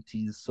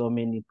communities, so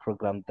many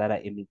programs that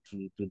are aiming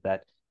to do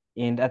that.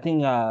 And I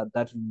think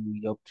that will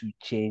help to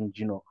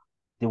change,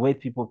 the way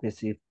people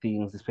perceive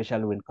things,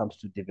 especially when it comes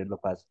to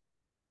developers.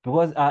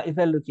 Because if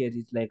I look at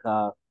it like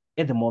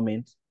at the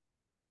moment,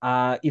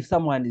 if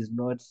someone is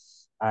not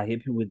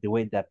happy with the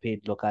way they're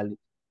paid locally,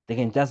 they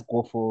can just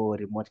go for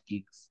remote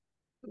gigs.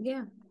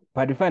 Yeah.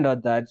 But we find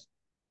out that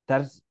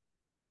there's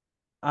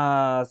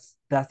there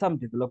are some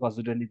developers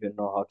who don't even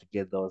know how to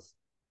get those.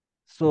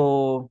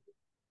 So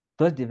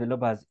those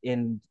developers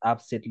end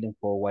up settling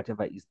for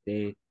whatever is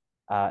there,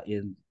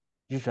 and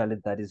usually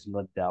that is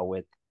not their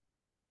worth.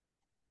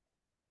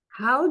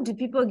 How do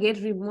people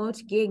get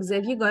remote gigs?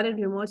 Have you gotten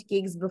remote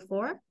gigs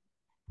before?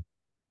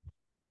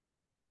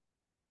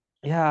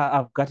 Yeah,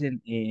 I've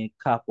gotten a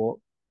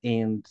couple,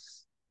 and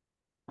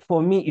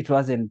for me, it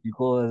wasn't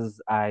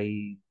because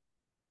I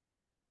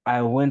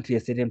went to a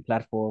certain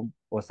platform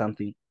or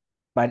something,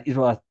 but it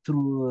was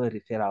through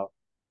referral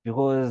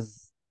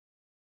because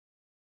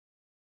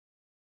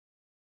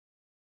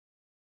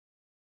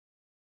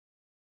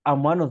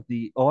I'm one of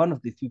the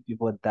few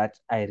people that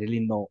I really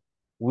know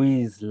who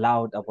is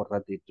loud about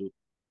what they do.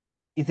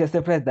 It's a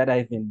surprise that I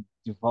haven't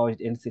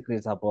divulged any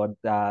secrets about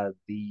the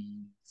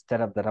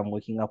startup that I'm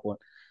working up on.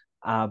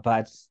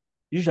 But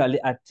usually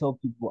I tell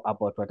people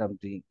about what I'm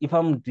doing. If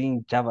I'm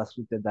doing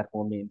JavaScript at that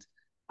moment,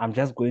 I'm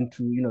just going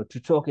to, to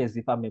talk as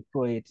if I'm a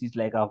pro at it,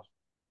 like I've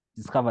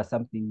discovered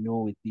something new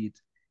with it.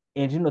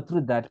 And,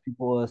 through that,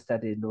 people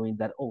started knowing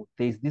that, oh,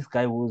 there's this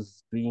guy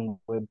who's doing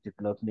web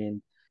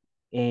development.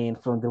 And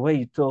from the way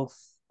he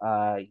talks,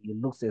 he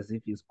looks as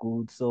if he's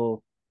good.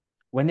 So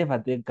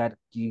whenever they got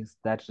gigs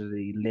that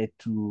relate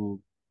to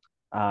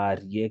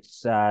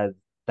React, that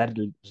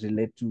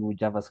relate to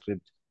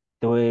JavaScript,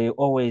 they were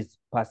always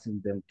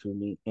passing them to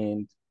me.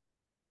 And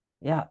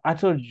yeah, I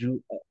told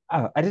you,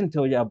 I didn't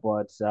tell you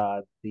about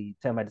the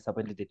time I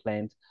disappointed the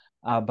client,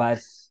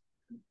 but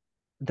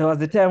there was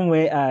the time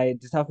where I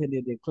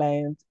disappointed the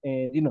client,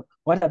 and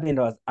what happened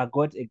was I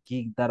got a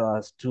gig that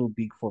was too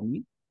big for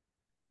me,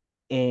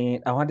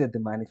 and I wanted the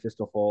money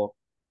first of all.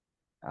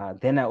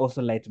 Then I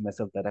also lied to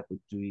myself that I could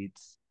do it.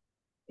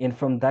 And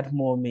from that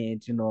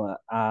moment,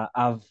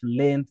 I've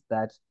learned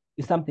that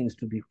if something is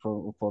too big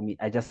for me,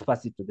 I just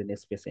pass it to the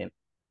next person,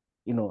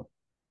 you know,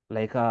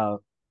 like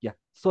yeah.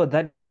 So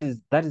that is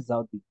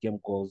how the game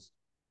goes.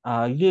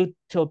 You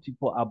tell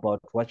people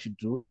about what you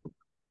do.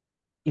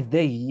 If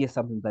they hear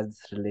something that's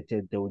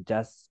related, they will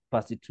just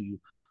pass it to you.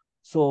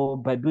 So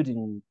by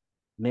building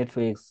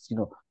networks,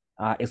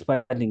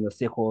 expanding your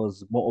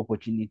circles, more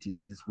opportunities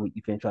will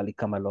eventually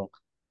come along.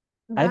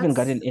 I haven't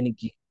That's gotten any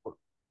gig.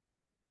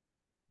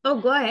 Oh,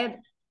 go ahead.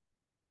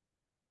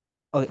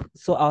 Okay,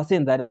 so I was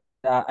saying that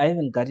I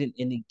haven't gotten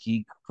any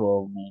gig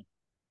from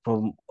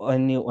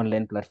any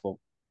online platform.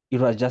 It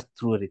was just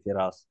through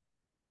referrals.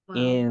 Wow.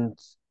 And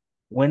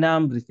when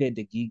I'm referred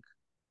the gig,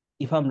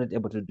 if I'm not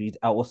able to do it,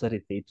 I also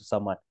refer it to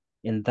someone.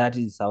 And that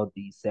is how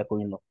the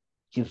circle,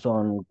 keeps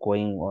on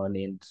going on,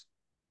 and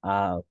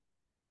uh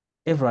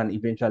everyone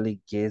eventually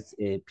gets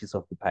a piece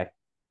of the pie.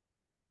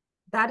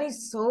 That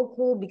is so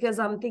cool because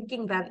I'm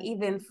thinking that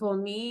even for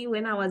me,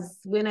 when I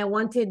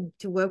wanted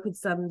to work with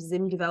some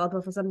Zim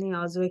developer for something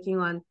I was working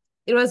on,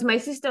 it was my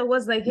sister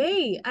was like,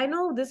 "Hey, I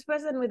know this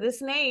person with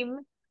this name,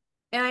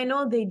 and I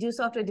know they do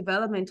software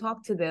development.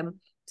 Talk to them."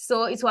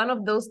 So it's one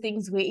of those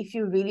things where if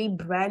you really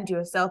brand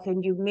yourself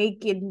and you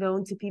make it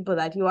known to people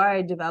that you are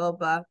a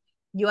developer,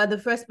 you are the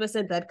first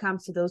person that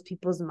comes to those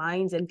people's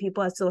minds, and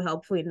people are so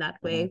helpful in that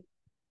way.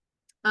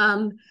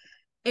 Um,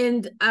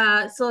 and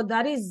so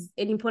that is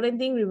an important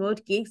thing,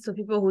 remote gigs for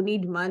people who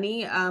need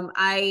money.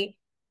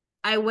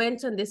 I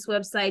went on this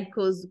website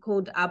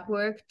called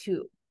Upwork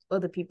to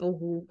other people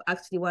who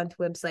actually want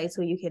websites,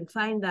 so you can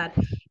find that.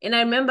 And I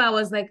remember I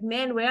was like,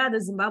 man, where are the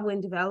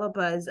Zimbabwean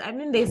developers? I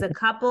mean, there's a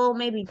couple,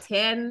 maybe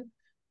 10.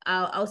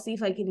 I'll see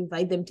if I can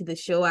invite them to the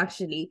show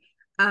actually.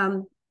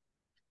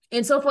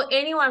 And so for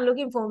anyone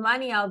looking for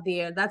money out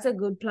there, that's a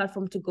good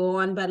platform to go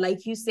on. But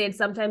like you said,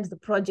 sometimes the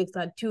projects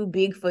are too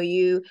big for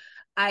you.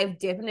 I've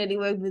definitely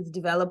worked with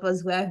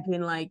developers where I've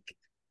been like,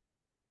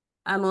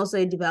 I'm also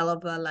a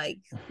developer.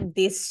 Like,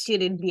 this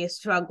shouldn't be a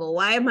struggle.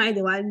 Why am I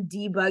the one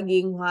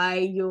debugging why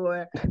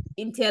your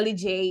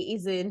IntelliJ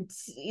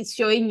is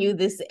showing you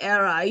this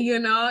error,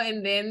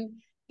 and then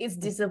it's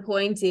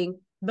disappointing.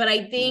 But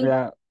I think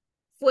Yeah.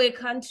 for a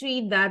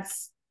country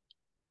that's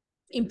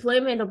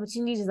employment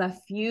opportunities are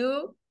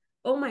few,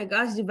 oh my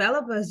gosh,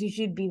 developers, you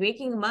should be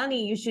making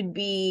money. You should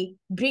be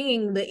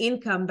bringing the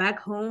income back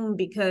home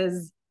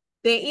because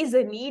there is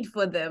a need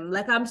for them.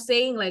 Like I'm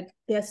saying, like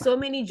there's so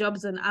many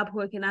jobs on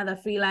Upwork and other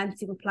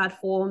freelancing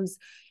platforms,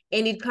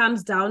 and it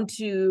comes down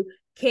to,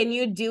 can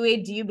you do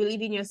it? Do you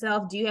believe in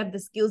yourself? Do you have the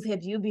skills?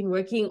 Have you been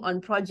working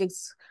on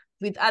projects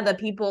with other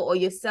people or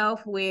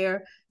yourself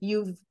where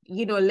you've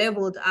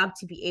leveled up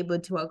to be able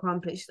to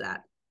accomplish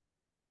that?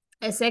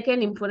 A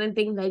second important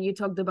thing that you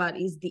talked about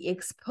is the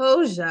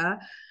exposure,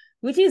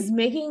 which is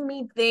making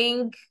me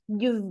think.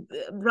 You've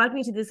brought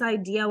me to this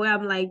idea where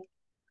I'm like,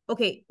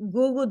 okay,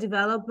 Google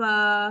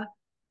developer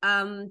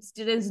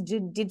students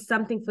did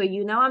something for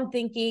you. Now I'm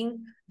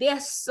thinking there are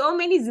so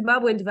many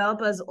Zimbabwean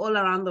developers all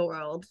around the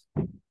world,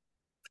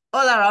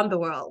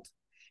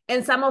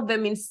 and some of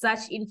them in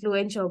such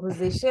influential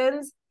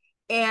positions.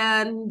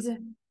 And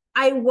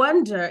I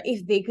wonder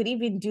if they could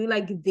even do,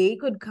 like, they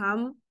could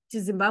come to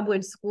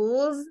Zimbabwean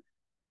schools,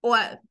 or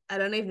I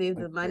don't know if they have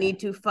the money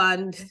to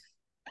fund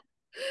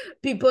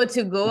people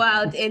to go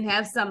out and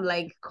have some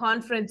like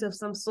conference of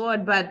some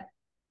sort, but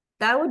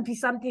that would be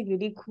something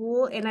really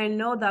cool. And I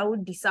know that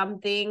would be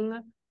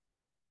something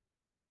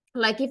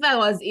like if I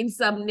was in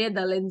some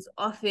Netherlands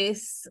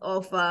office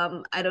of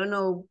I don't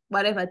know,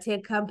 whatever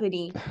tech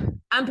company,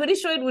 I'm pretty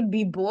sure it would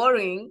be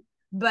boring,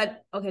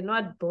 but okay,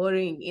 not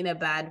boring in a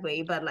bad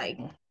way, but like,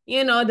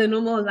 the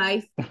normal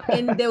life.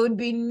 And there would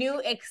be new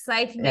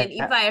excitement if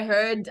Yeah. I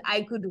heard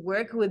I could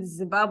work with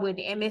Zimbabwean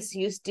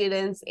MSU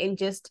students and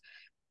just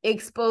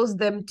expose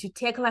them to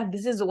tech life.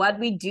 This is what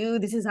we do.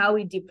 This is how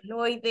we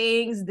deploy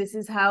things. This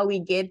is how we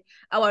get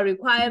our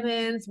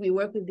requirements. We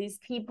work with these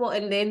people.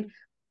 And then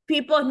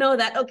people know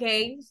that,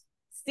 okay,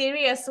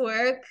 serious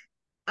work.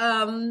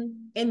 And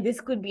this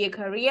could be a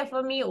career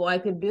for me, or I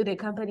could build a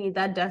company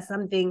that does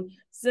something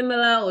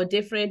similar or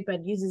different,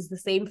 but uses the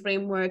same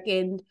framework.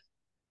 And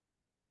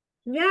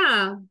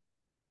yeah,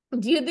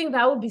 do you think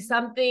that would be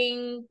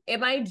something?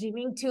 Am I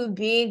dreaming too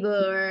big,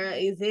 or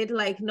is it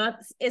like not?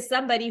 As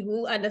somebody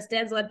who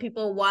understands what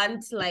people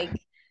want, like,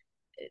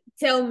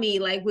 tell me,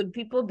 like, would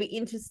people be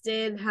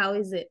interested? How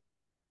is it?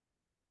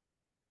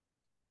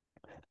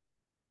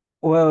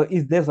 Well,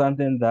 is there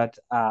something that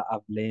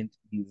I've learned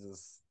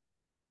is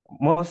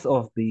most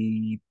of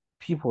the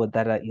people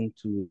that are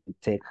into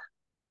tech,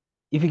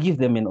 if you give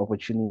them an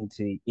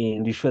opportunity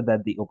and you show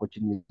that the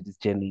opportunity is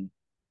genuine,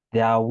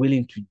 they are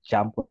willing to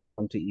jump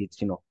onto it.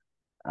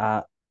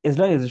 Uh, as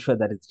long as you show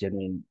that it's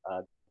genuine,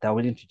 they're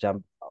willing to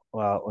jump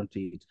onto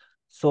it.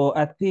 So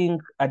I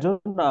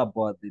don't know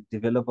about the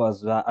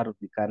developers who are out of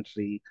the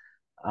country.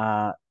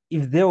 Uh,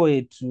 if they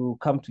were to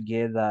come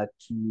together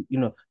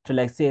to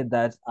like say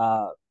that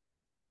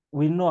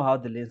we know how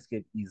the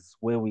landscape is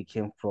where we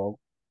came from,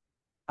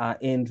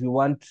 and we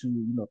want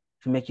to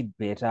make it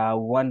better.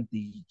 We want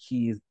the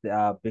kids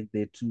back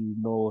there to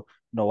know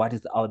what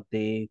is out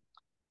there,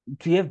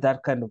 to have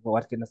that kind of,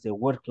 what can I say,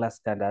 world class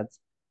standards.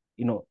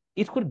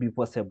 It could be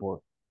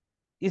possible.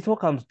 It all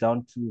comes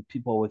down to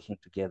people working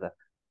together,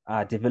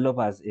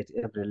 developers at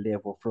every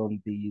level,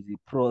 from the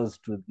pros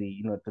to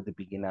the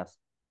beginners.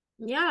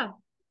 Yeah.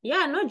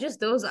 Yeah, not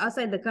just those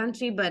outside the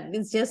country, but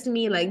it's just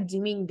me like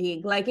dreaming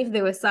big. Like if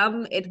there were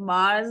some at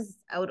Mars,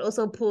 I would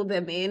also pull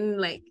them in,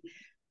 like,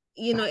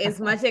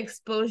 as much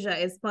exposure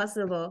as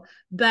possible.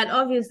 But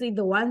obviously,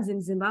 the ones in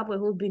Zimbabwe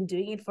who've been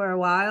doing it for a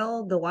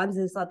while, the ones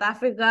in South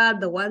Africa,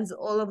 the ones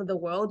all over the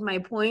world. My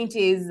point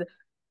is,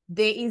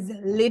 there is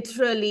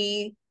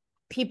literally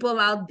people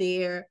out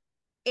there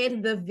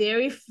at the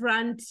very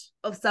front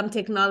of some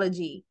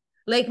technology.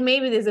 Like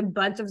maybe there's a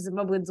bunch of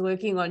Zimbabweans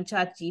working on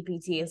Chat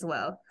GPT as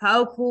well.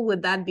 How cool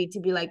would that be to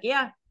be like,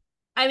 yeah,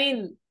 I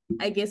mean,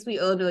 I guess we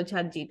all know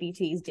Chat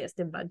GPT is just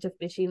a bunch of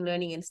machine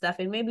learning and stuff,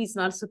 and maybe it's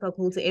not super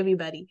cool to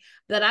everybody.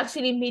 But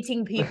actually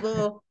meeting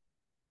people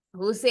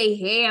who say,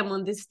 "Hey, I'm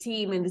on this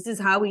team, and this is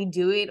how we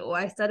do it," or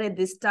 "I started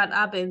this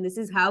startup, and this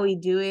is how we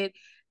do it."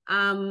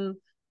 Um,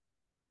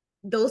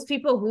 those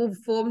people who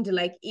formed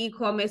like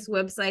e-commerce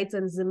websites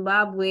in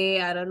Zimbabwe,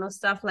 I don't know,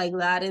 stuff like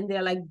that. And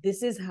they're like,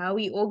 this is how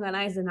we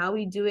organize and how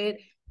we do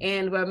it.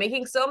 And we're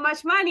making so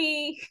much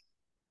money.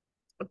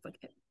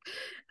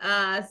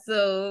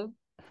 So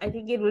I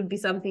think it would be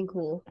something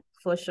cool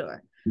for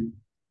sure.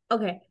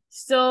 Okay.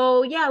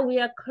 So yeah, we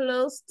are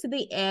close to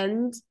the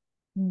end,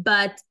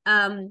 but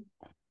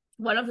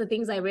one of the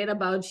things I read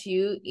about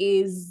you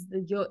is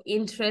your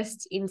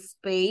interest in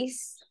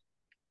space.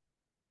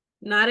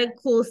 Not a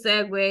cool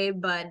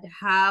segue, but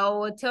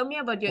tell me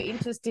about your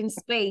interest in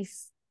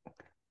space.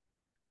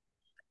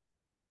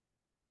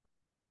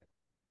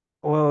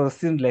 Well, it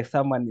seems like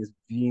someone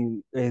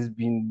has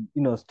been,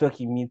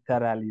 stalking me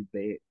thoroughly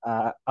there.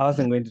 I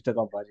wasn't going to talk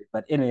about it,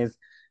 but anyways,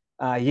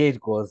 here it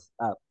goes.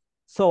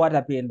 So what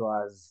happened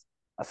was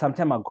some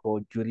time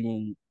ago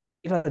during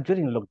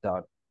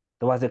lockdown,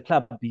 there was a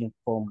club being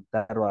formed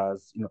that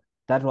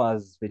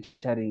was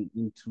venturing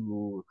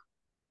into,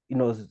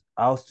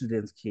 how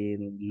students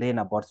can learn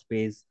about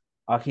space,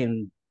 how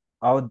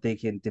they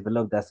can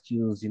develop their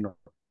skills,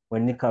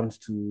 when it comes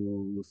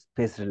to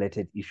space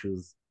related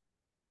issues.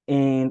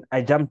 And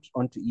I jumped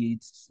onto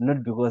it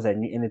not because I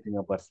knew anything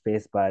about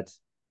space, but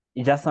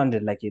it just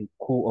sounded like a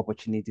cool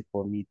opportunity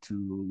for me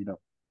to,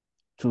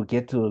 to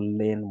get to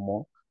learn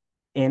more.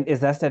 And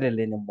as I started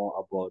learning more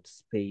about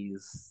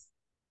space,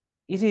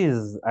 it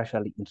is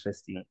actually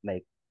interesting.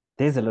 Like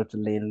there's a lot to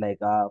learn.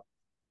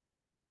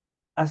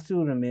 I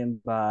still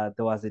remember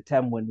there was a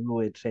time when we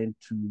were trying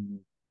to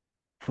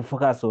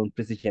focus on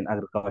precision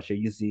agriculture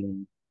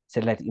using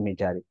satellite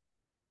imagery,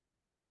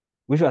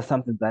 which was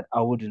something that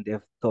I wouldn't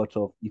have thought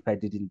of if I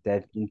didn't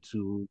dive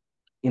into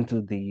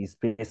the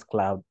space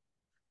cloud.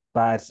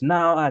 But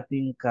now I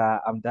think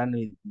I'm done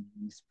with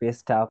the space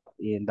stuff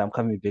and I'm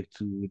coming back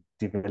to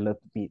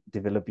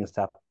developing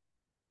stuff.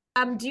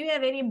 Do you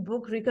have any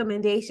book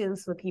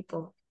recommendations for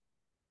people?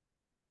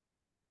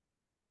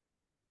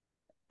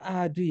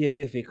 Do you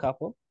have a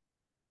couple?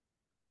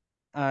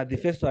 The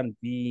first one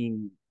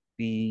being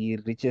The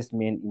Richest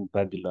Man in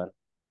Babylon.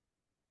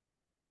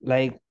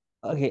 Like,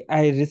 okay,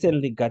 I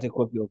recently got a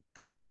copy of.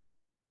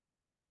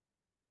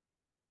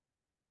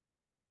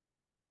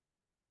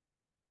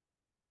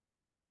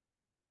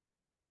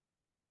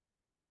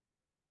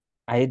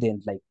 I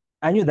didn't like.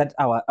 I knew that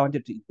I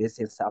wanted to invest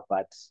in stuff,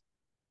 but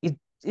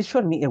it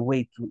showed me a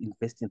way to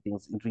invest in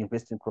things, into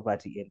invest in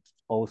property, and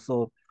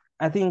also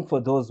I think for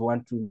those who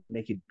want to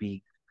make it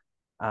big,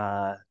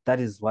 that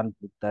is one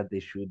book that they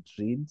should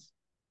read.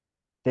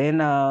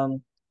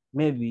 Then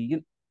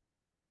maybe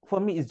for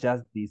me it's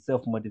just the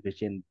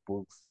self-motivation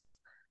books.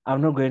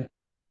 I'm not going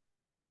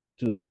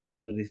to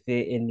refer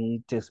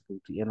any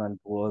textbook to anyone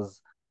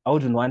because I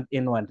wouldn't want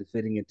anyone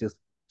referring a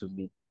textbook to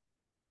me.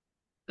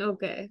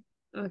 Okay.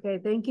 Okay.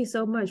 Thank you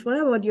so much. What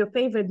about your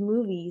favorite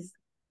movies?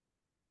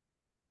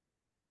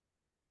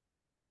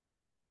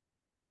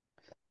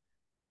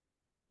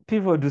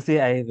 People do say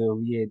I have a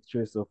weird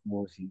choice of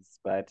movies,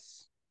 but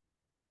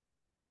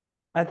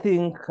I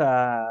think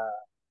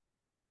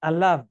I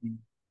love the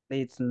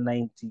late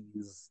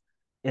 90s,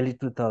 early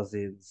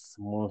 2000s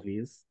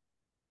movies.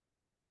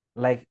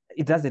 Like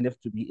it doesn't have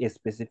to be a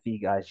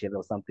specific genre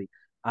or something.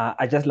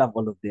 I just love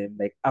all of them.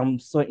 Like I'm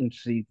so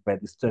intrigued by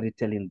the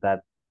storytelling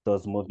that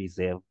those movies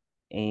have.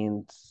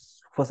 And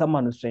for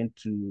someone who's trying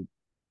to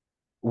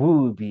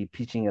who will be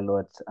pitching a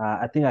lot,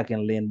 I think I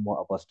can learn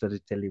more about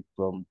storytelling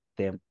from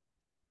them.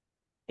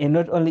 And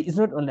it's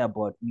not only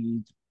about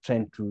me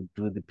trying to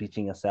do the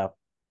pitching yourself.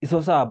 It's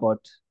also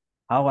about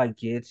how I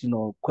get,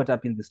 caught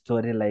up in the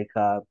story, like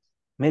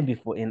maybe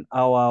for an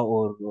hour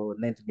or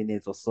 90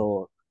 minutes or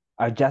so.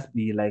 I'll just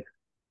be like,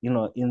 in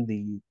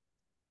the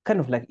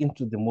kind of like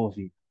into the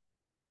movie.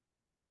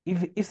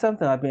 If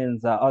something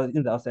happens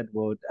in the outside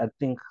world, I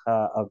think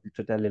I'll be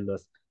totally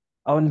lost.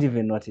 I won't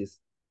even notice.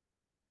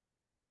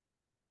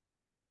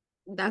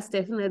 That's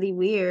definitely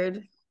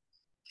weird.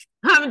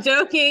 I'm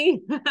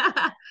joking.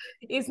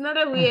 It's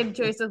not a weird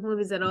choice of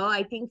movies at all.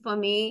 I think for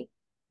me,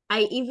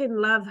 I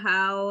even love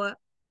how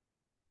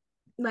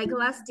like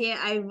last year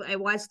I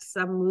watched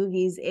some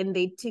movies and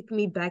they took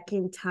me back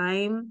in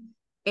time.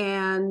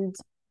 And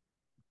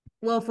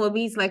well, for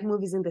me, it's like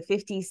movies in the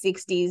 50s,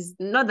 60s.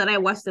 Not that I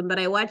watch them, but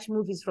I watch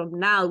movies from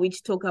now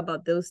which talk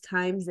about those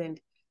times. And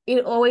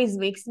it always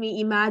makes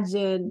me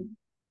imagine.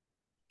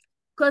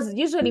 Because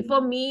usually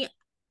for me,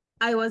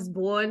 I was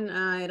born,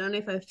 I don't know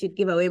if I should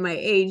give away my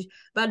age,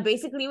 but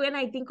basically, when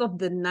I think of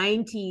the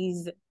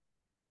 90s,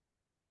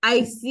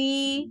 I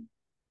see,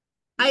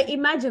 I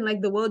imagine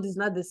like the world is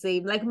not the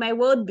same. Like my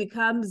world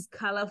becomes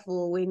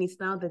colorful when it's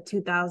now the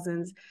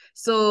 2000s.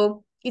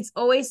 So it's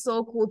always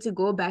so cool to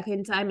go back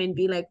in time and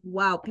be like,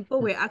 wow, people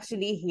were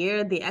actually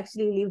here. They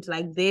actually lived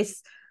like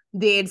this.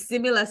 They had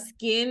similar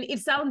skin.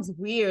 It sounds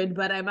weird,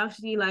 but I'm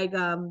actually like,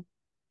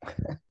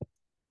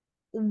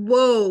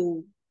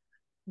 whoa,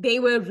 they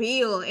were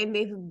real, and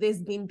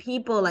there's been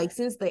people like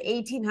since the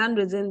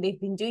 1800s and they've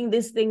been doing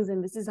these things,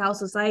 and this is how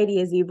society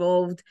has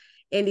evolved.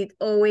 And it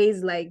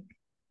always like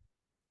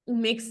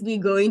makes me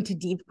go into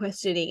deep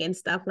questioning and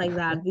stuff like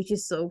that, which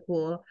is so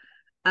cool.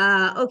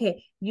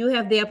 Okay. You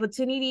have the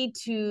opportunity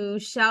to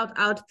shout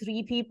out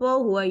three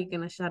people. Who are you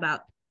gonna shout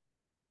out?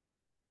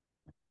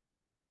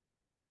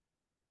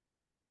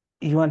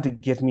 You want to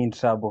get me in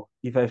trouble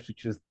if I have to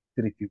choose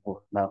three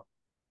people now.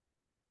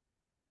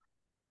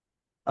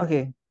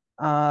 Okay.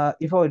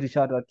 If I were to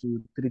shout out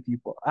to three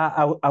people,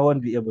 I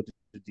won't be able to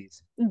do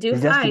this. Do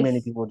There's just too five.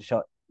 many people to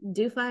shout.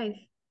 Do five.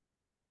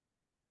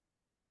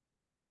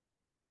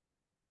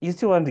 You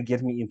still want to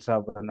get me in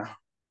trouble now.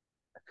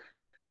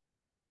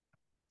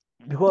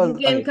 You Because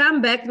can okay,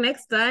 come back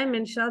next time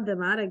and shout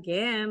them out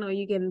again, or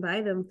you can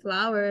buy them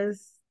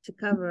flowers to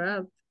cover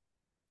up.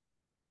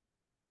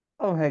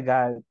 oh my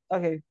God.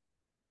 Okay.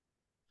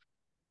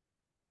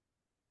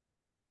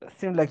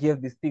 Seems like you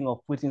have this thing of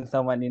putting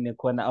someone in a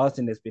corner. I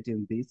wasn't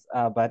expecting this.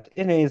 But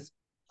anyways,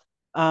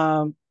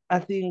 I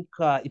think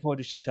if I were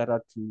to shout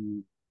out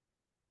to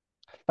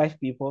five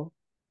people,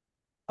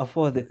 of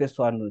course the first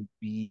one would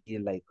be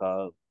like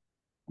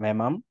my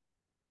mom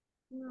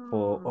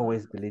for Aw.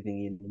 always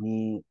believing in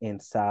me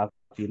and stuff,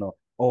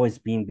 always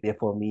being there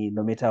for me,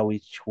 no matter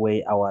which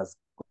way I was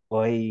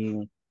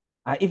going.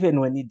 Even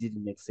when it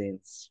didn't make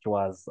sense, she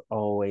was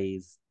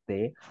always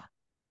there.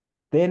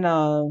 Then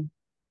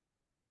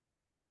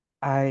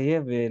I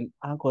have an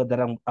uncle that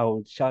I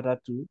would shout out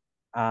to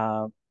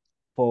uh,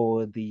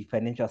 for the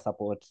financial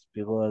support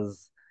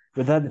because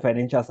without the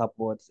financial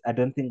support, I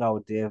don't think I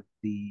would have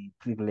the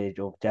privilege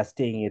of just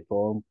staying at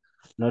home,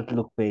 not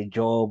look for a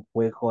job,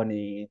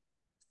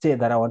 say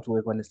that I want to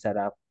work on a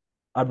startup.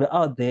 I'll be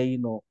out there,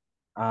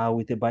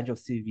 with a bunch of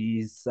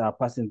CVs,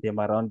 passing them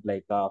around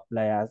like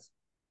flyers.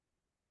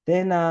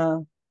 Then,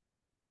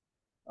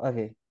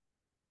 okay,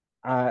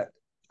 uh,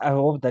 I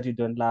hope that you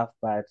don't laugh,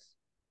 but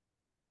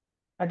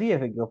I do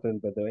have a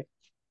girlfriend, by the way,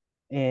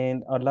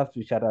 and I'd love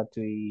to shout out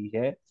to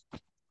her.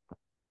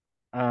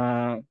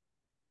 Uh,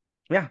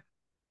 yeah,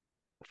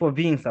 for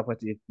being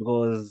supportive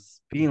because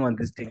being on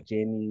this tech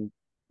journey,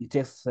 it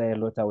takes a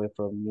lot away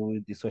from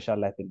you, the social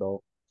life and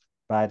all.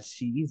 But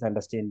she is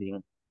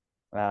understanding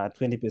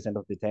 20%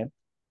 of the time,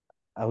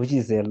 which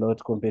is a lot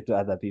compared to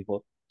other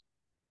people.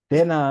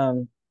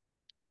 Then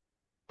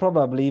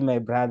probably my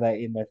brother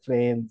and my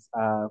friends,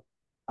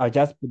 I'll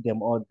just put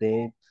them all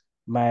there.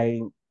 My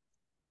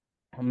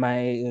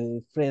my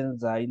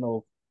friends are,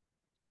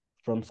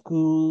 from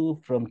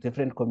school, from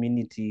different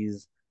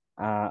communities.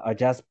 I'll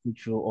just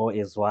put you all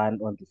as one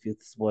on the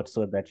fifth spot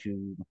so that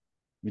you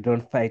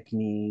don't fight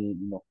me.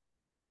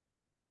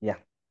 Yeah. I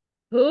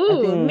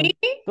Who? Me?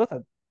 think those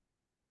are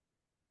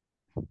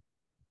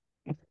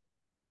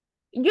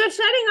You're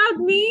shouting out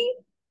me?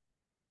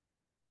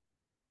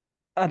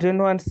 I don't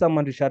want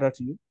someone to shout out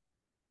to you.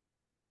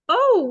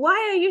 Oh,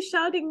 why are you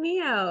shouting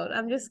me out?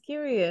 I'm just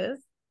curious.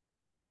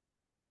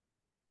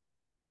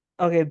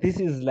 Okay, this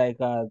is like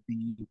the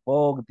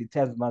Vogue, the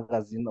Times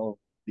magazine of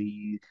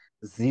the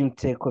Zim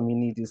Tech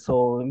community.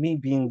 So me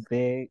being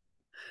there,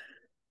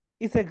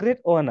 it's a great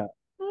honor.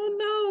 Oh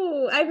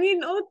no. I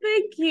mean, oh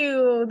thank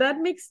you. That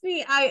makes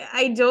me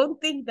I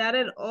don't think that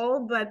at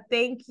all, but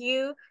thank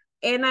you.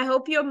 And I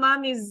hope your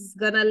mom is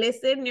gonna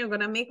listen. You're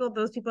gonna make all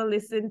those people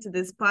listen to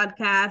this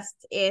podcast.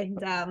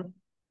 And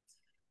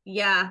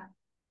yeah,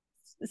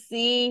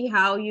 see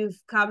how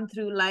you've come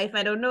through life.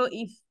 I don't know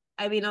if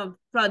I mean, there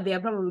are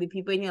probably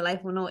people in your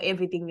life who know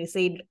everything we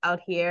say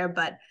out here,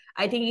 but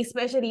I think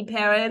especially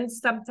parents,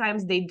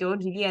 sometimes they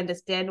don't really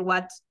understand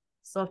what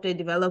software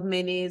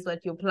development is,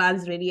 what your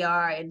plans really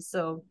are, and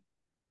so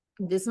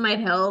this might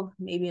help,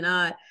 maybe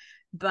not,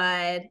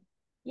 but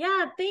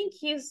yeah,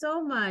 thank you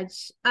so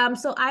much.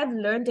 So I've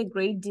learned a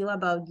great deal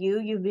about you.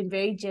 You've been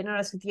very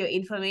generous with your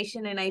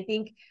information, and I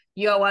think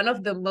you're one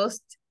of the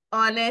most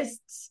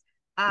honest,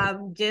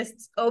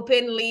 just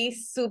openly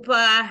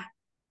super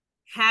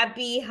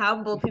happy,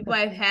 humble people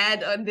I've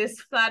had on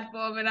this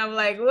platform. And I'm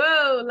like,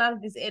 whoa,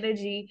 love this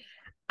energy.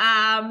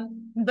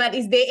 But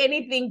is there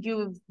anything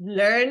you've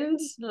learned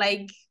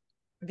like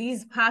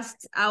this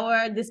past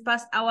hour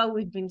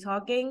we've been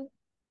talking?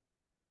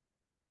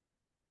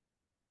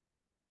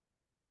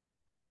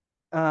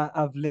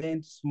 I've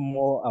learned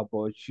more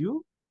about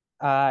you,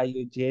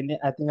 your journey.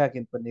 I think I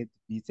can connect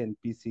bits and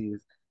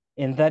pieces,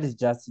 and that is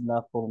just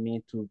enough for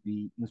me to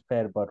be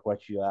inspired about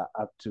what you are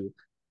up to.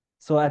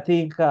 So I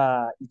think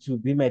it will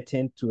be my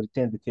turn to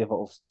return the favor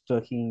of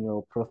stalking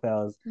your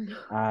profiles,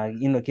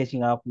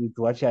 catching up with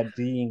what you're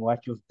doing,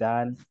 what you've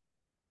done.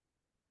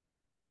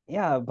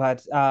 Yeah,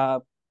 but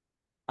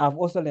I've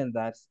also learned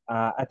that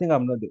I think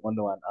I'm not the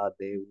only one out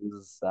there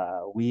who's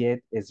weird,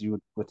 as you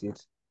would put it.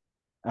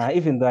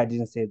 Even though I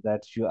didn't say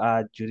that you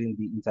are during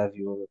the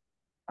interview,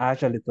 I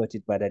actually thought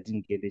it, but I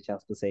didn't get the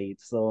chance to say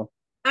it. So,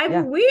 yeah, I'm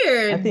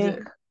I think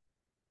weird.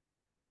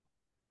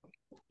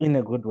 in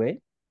a good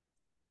way,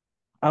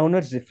 I will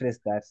not rephrase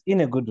that. In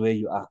a good way,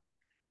 you are.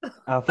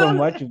 From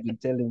what you've been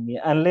telling me,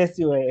 unless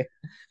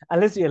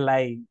you're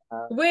lying,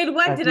 Wait,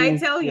 what I did I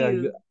think tell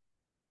you?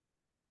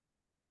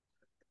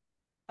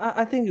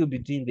 I think you'll be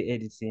doing the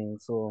editing.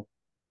 So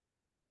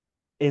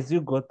as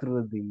you go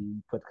through the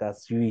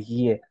podcast,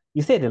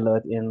 you said a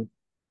lot, and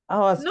I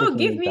was No, taking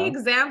give it me down.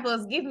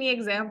 examples. Give me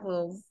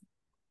examples.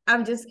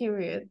 I'm just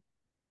curious.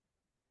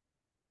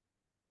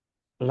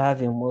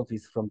 Loving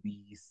movies from the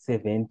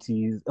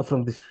 70s,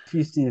 from the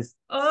 50s,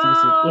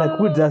 60s. Like,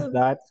 who does Oh,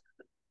 that?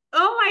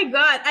 oh my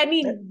God. I Eh,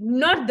 mean,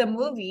 not the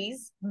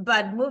movies,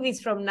 but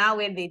movies from now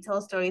where they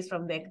tell stories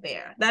from back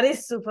there. That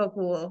is super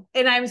cool.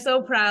 And I'm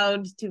so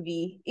proud to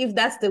be, if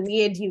that's the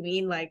weird you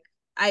mean, like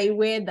I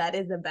wear that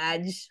as a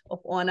badge of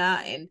honor.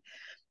 And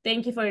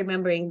thank you for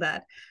remembering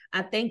that.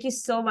 Thank you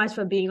so much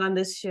for being on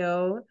this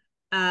show,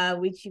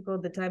 which you call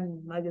the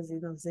Time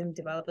Magazine of Sim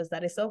Developers.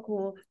 That is so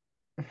cool.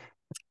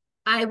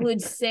 I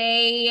would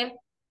say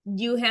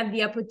you have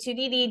the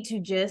opportunity to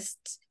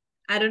just,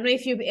 I don't know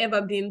if you've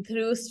ever been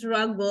through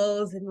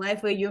struggles in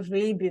life where you've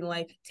really been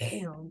like,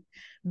 damn.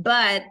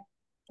 But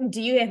do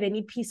you have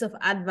any piece of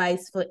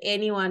advice for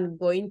anyone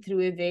going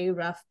through a very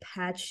rough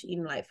patch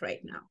in life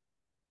right now?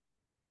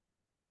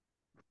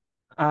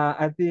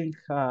 I think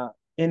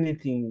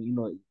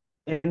anything,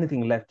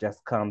 anything in life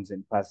just comes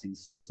and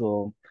passes.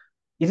 So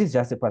it is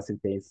just a passing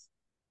phase.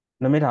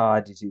 No matter how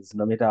hard it is,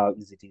 no matter how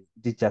easy it is,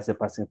 it's just a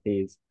passing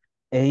phase.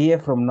 A year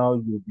from now,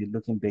 you'll be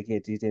looking back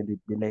at it and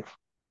it'll be like,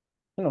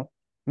 you know,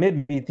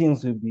 maybe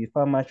things will be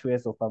far much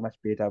worse or far much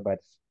better, but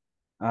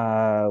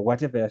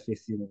whatever you're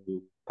facing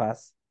will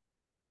pass.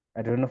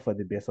 I don't know for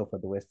the best or for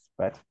the worst,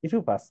 but it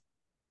will pass.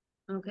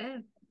 Okay.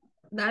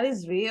 That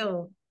is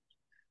real.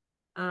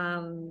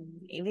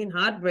 Even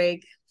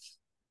heartbreak,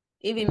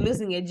 even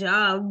losing a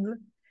job.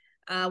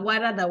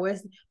 What are the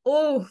worst?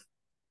 Oh,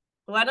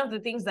 one of the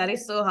things that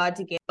is so hard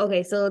to get.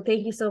 Okay, so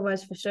thank you so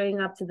much for showing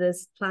up to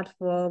this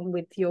platform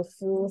with your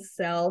full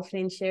self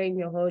and sharing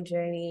your whole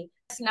journey.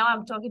 Now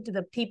I'm talking to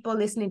the people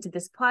listening to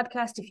this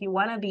podcast. If you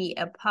want to be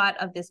a part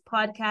of this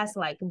podcast,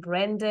 like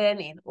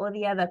Brendan and all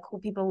the other cool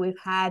people we've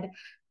had,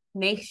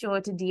 make sure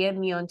to DM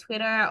me on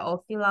Twitter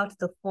or fill out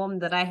the form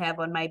that I have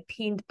on my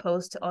pinned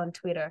post on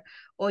Twitter.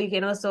 Or you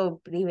can also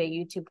leave a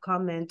YouTube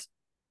comment.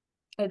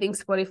 I think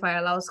Spotify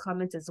allows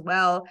comments as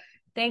well.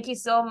 Thank you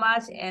so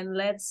much, and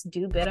let's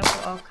do better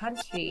for our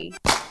country.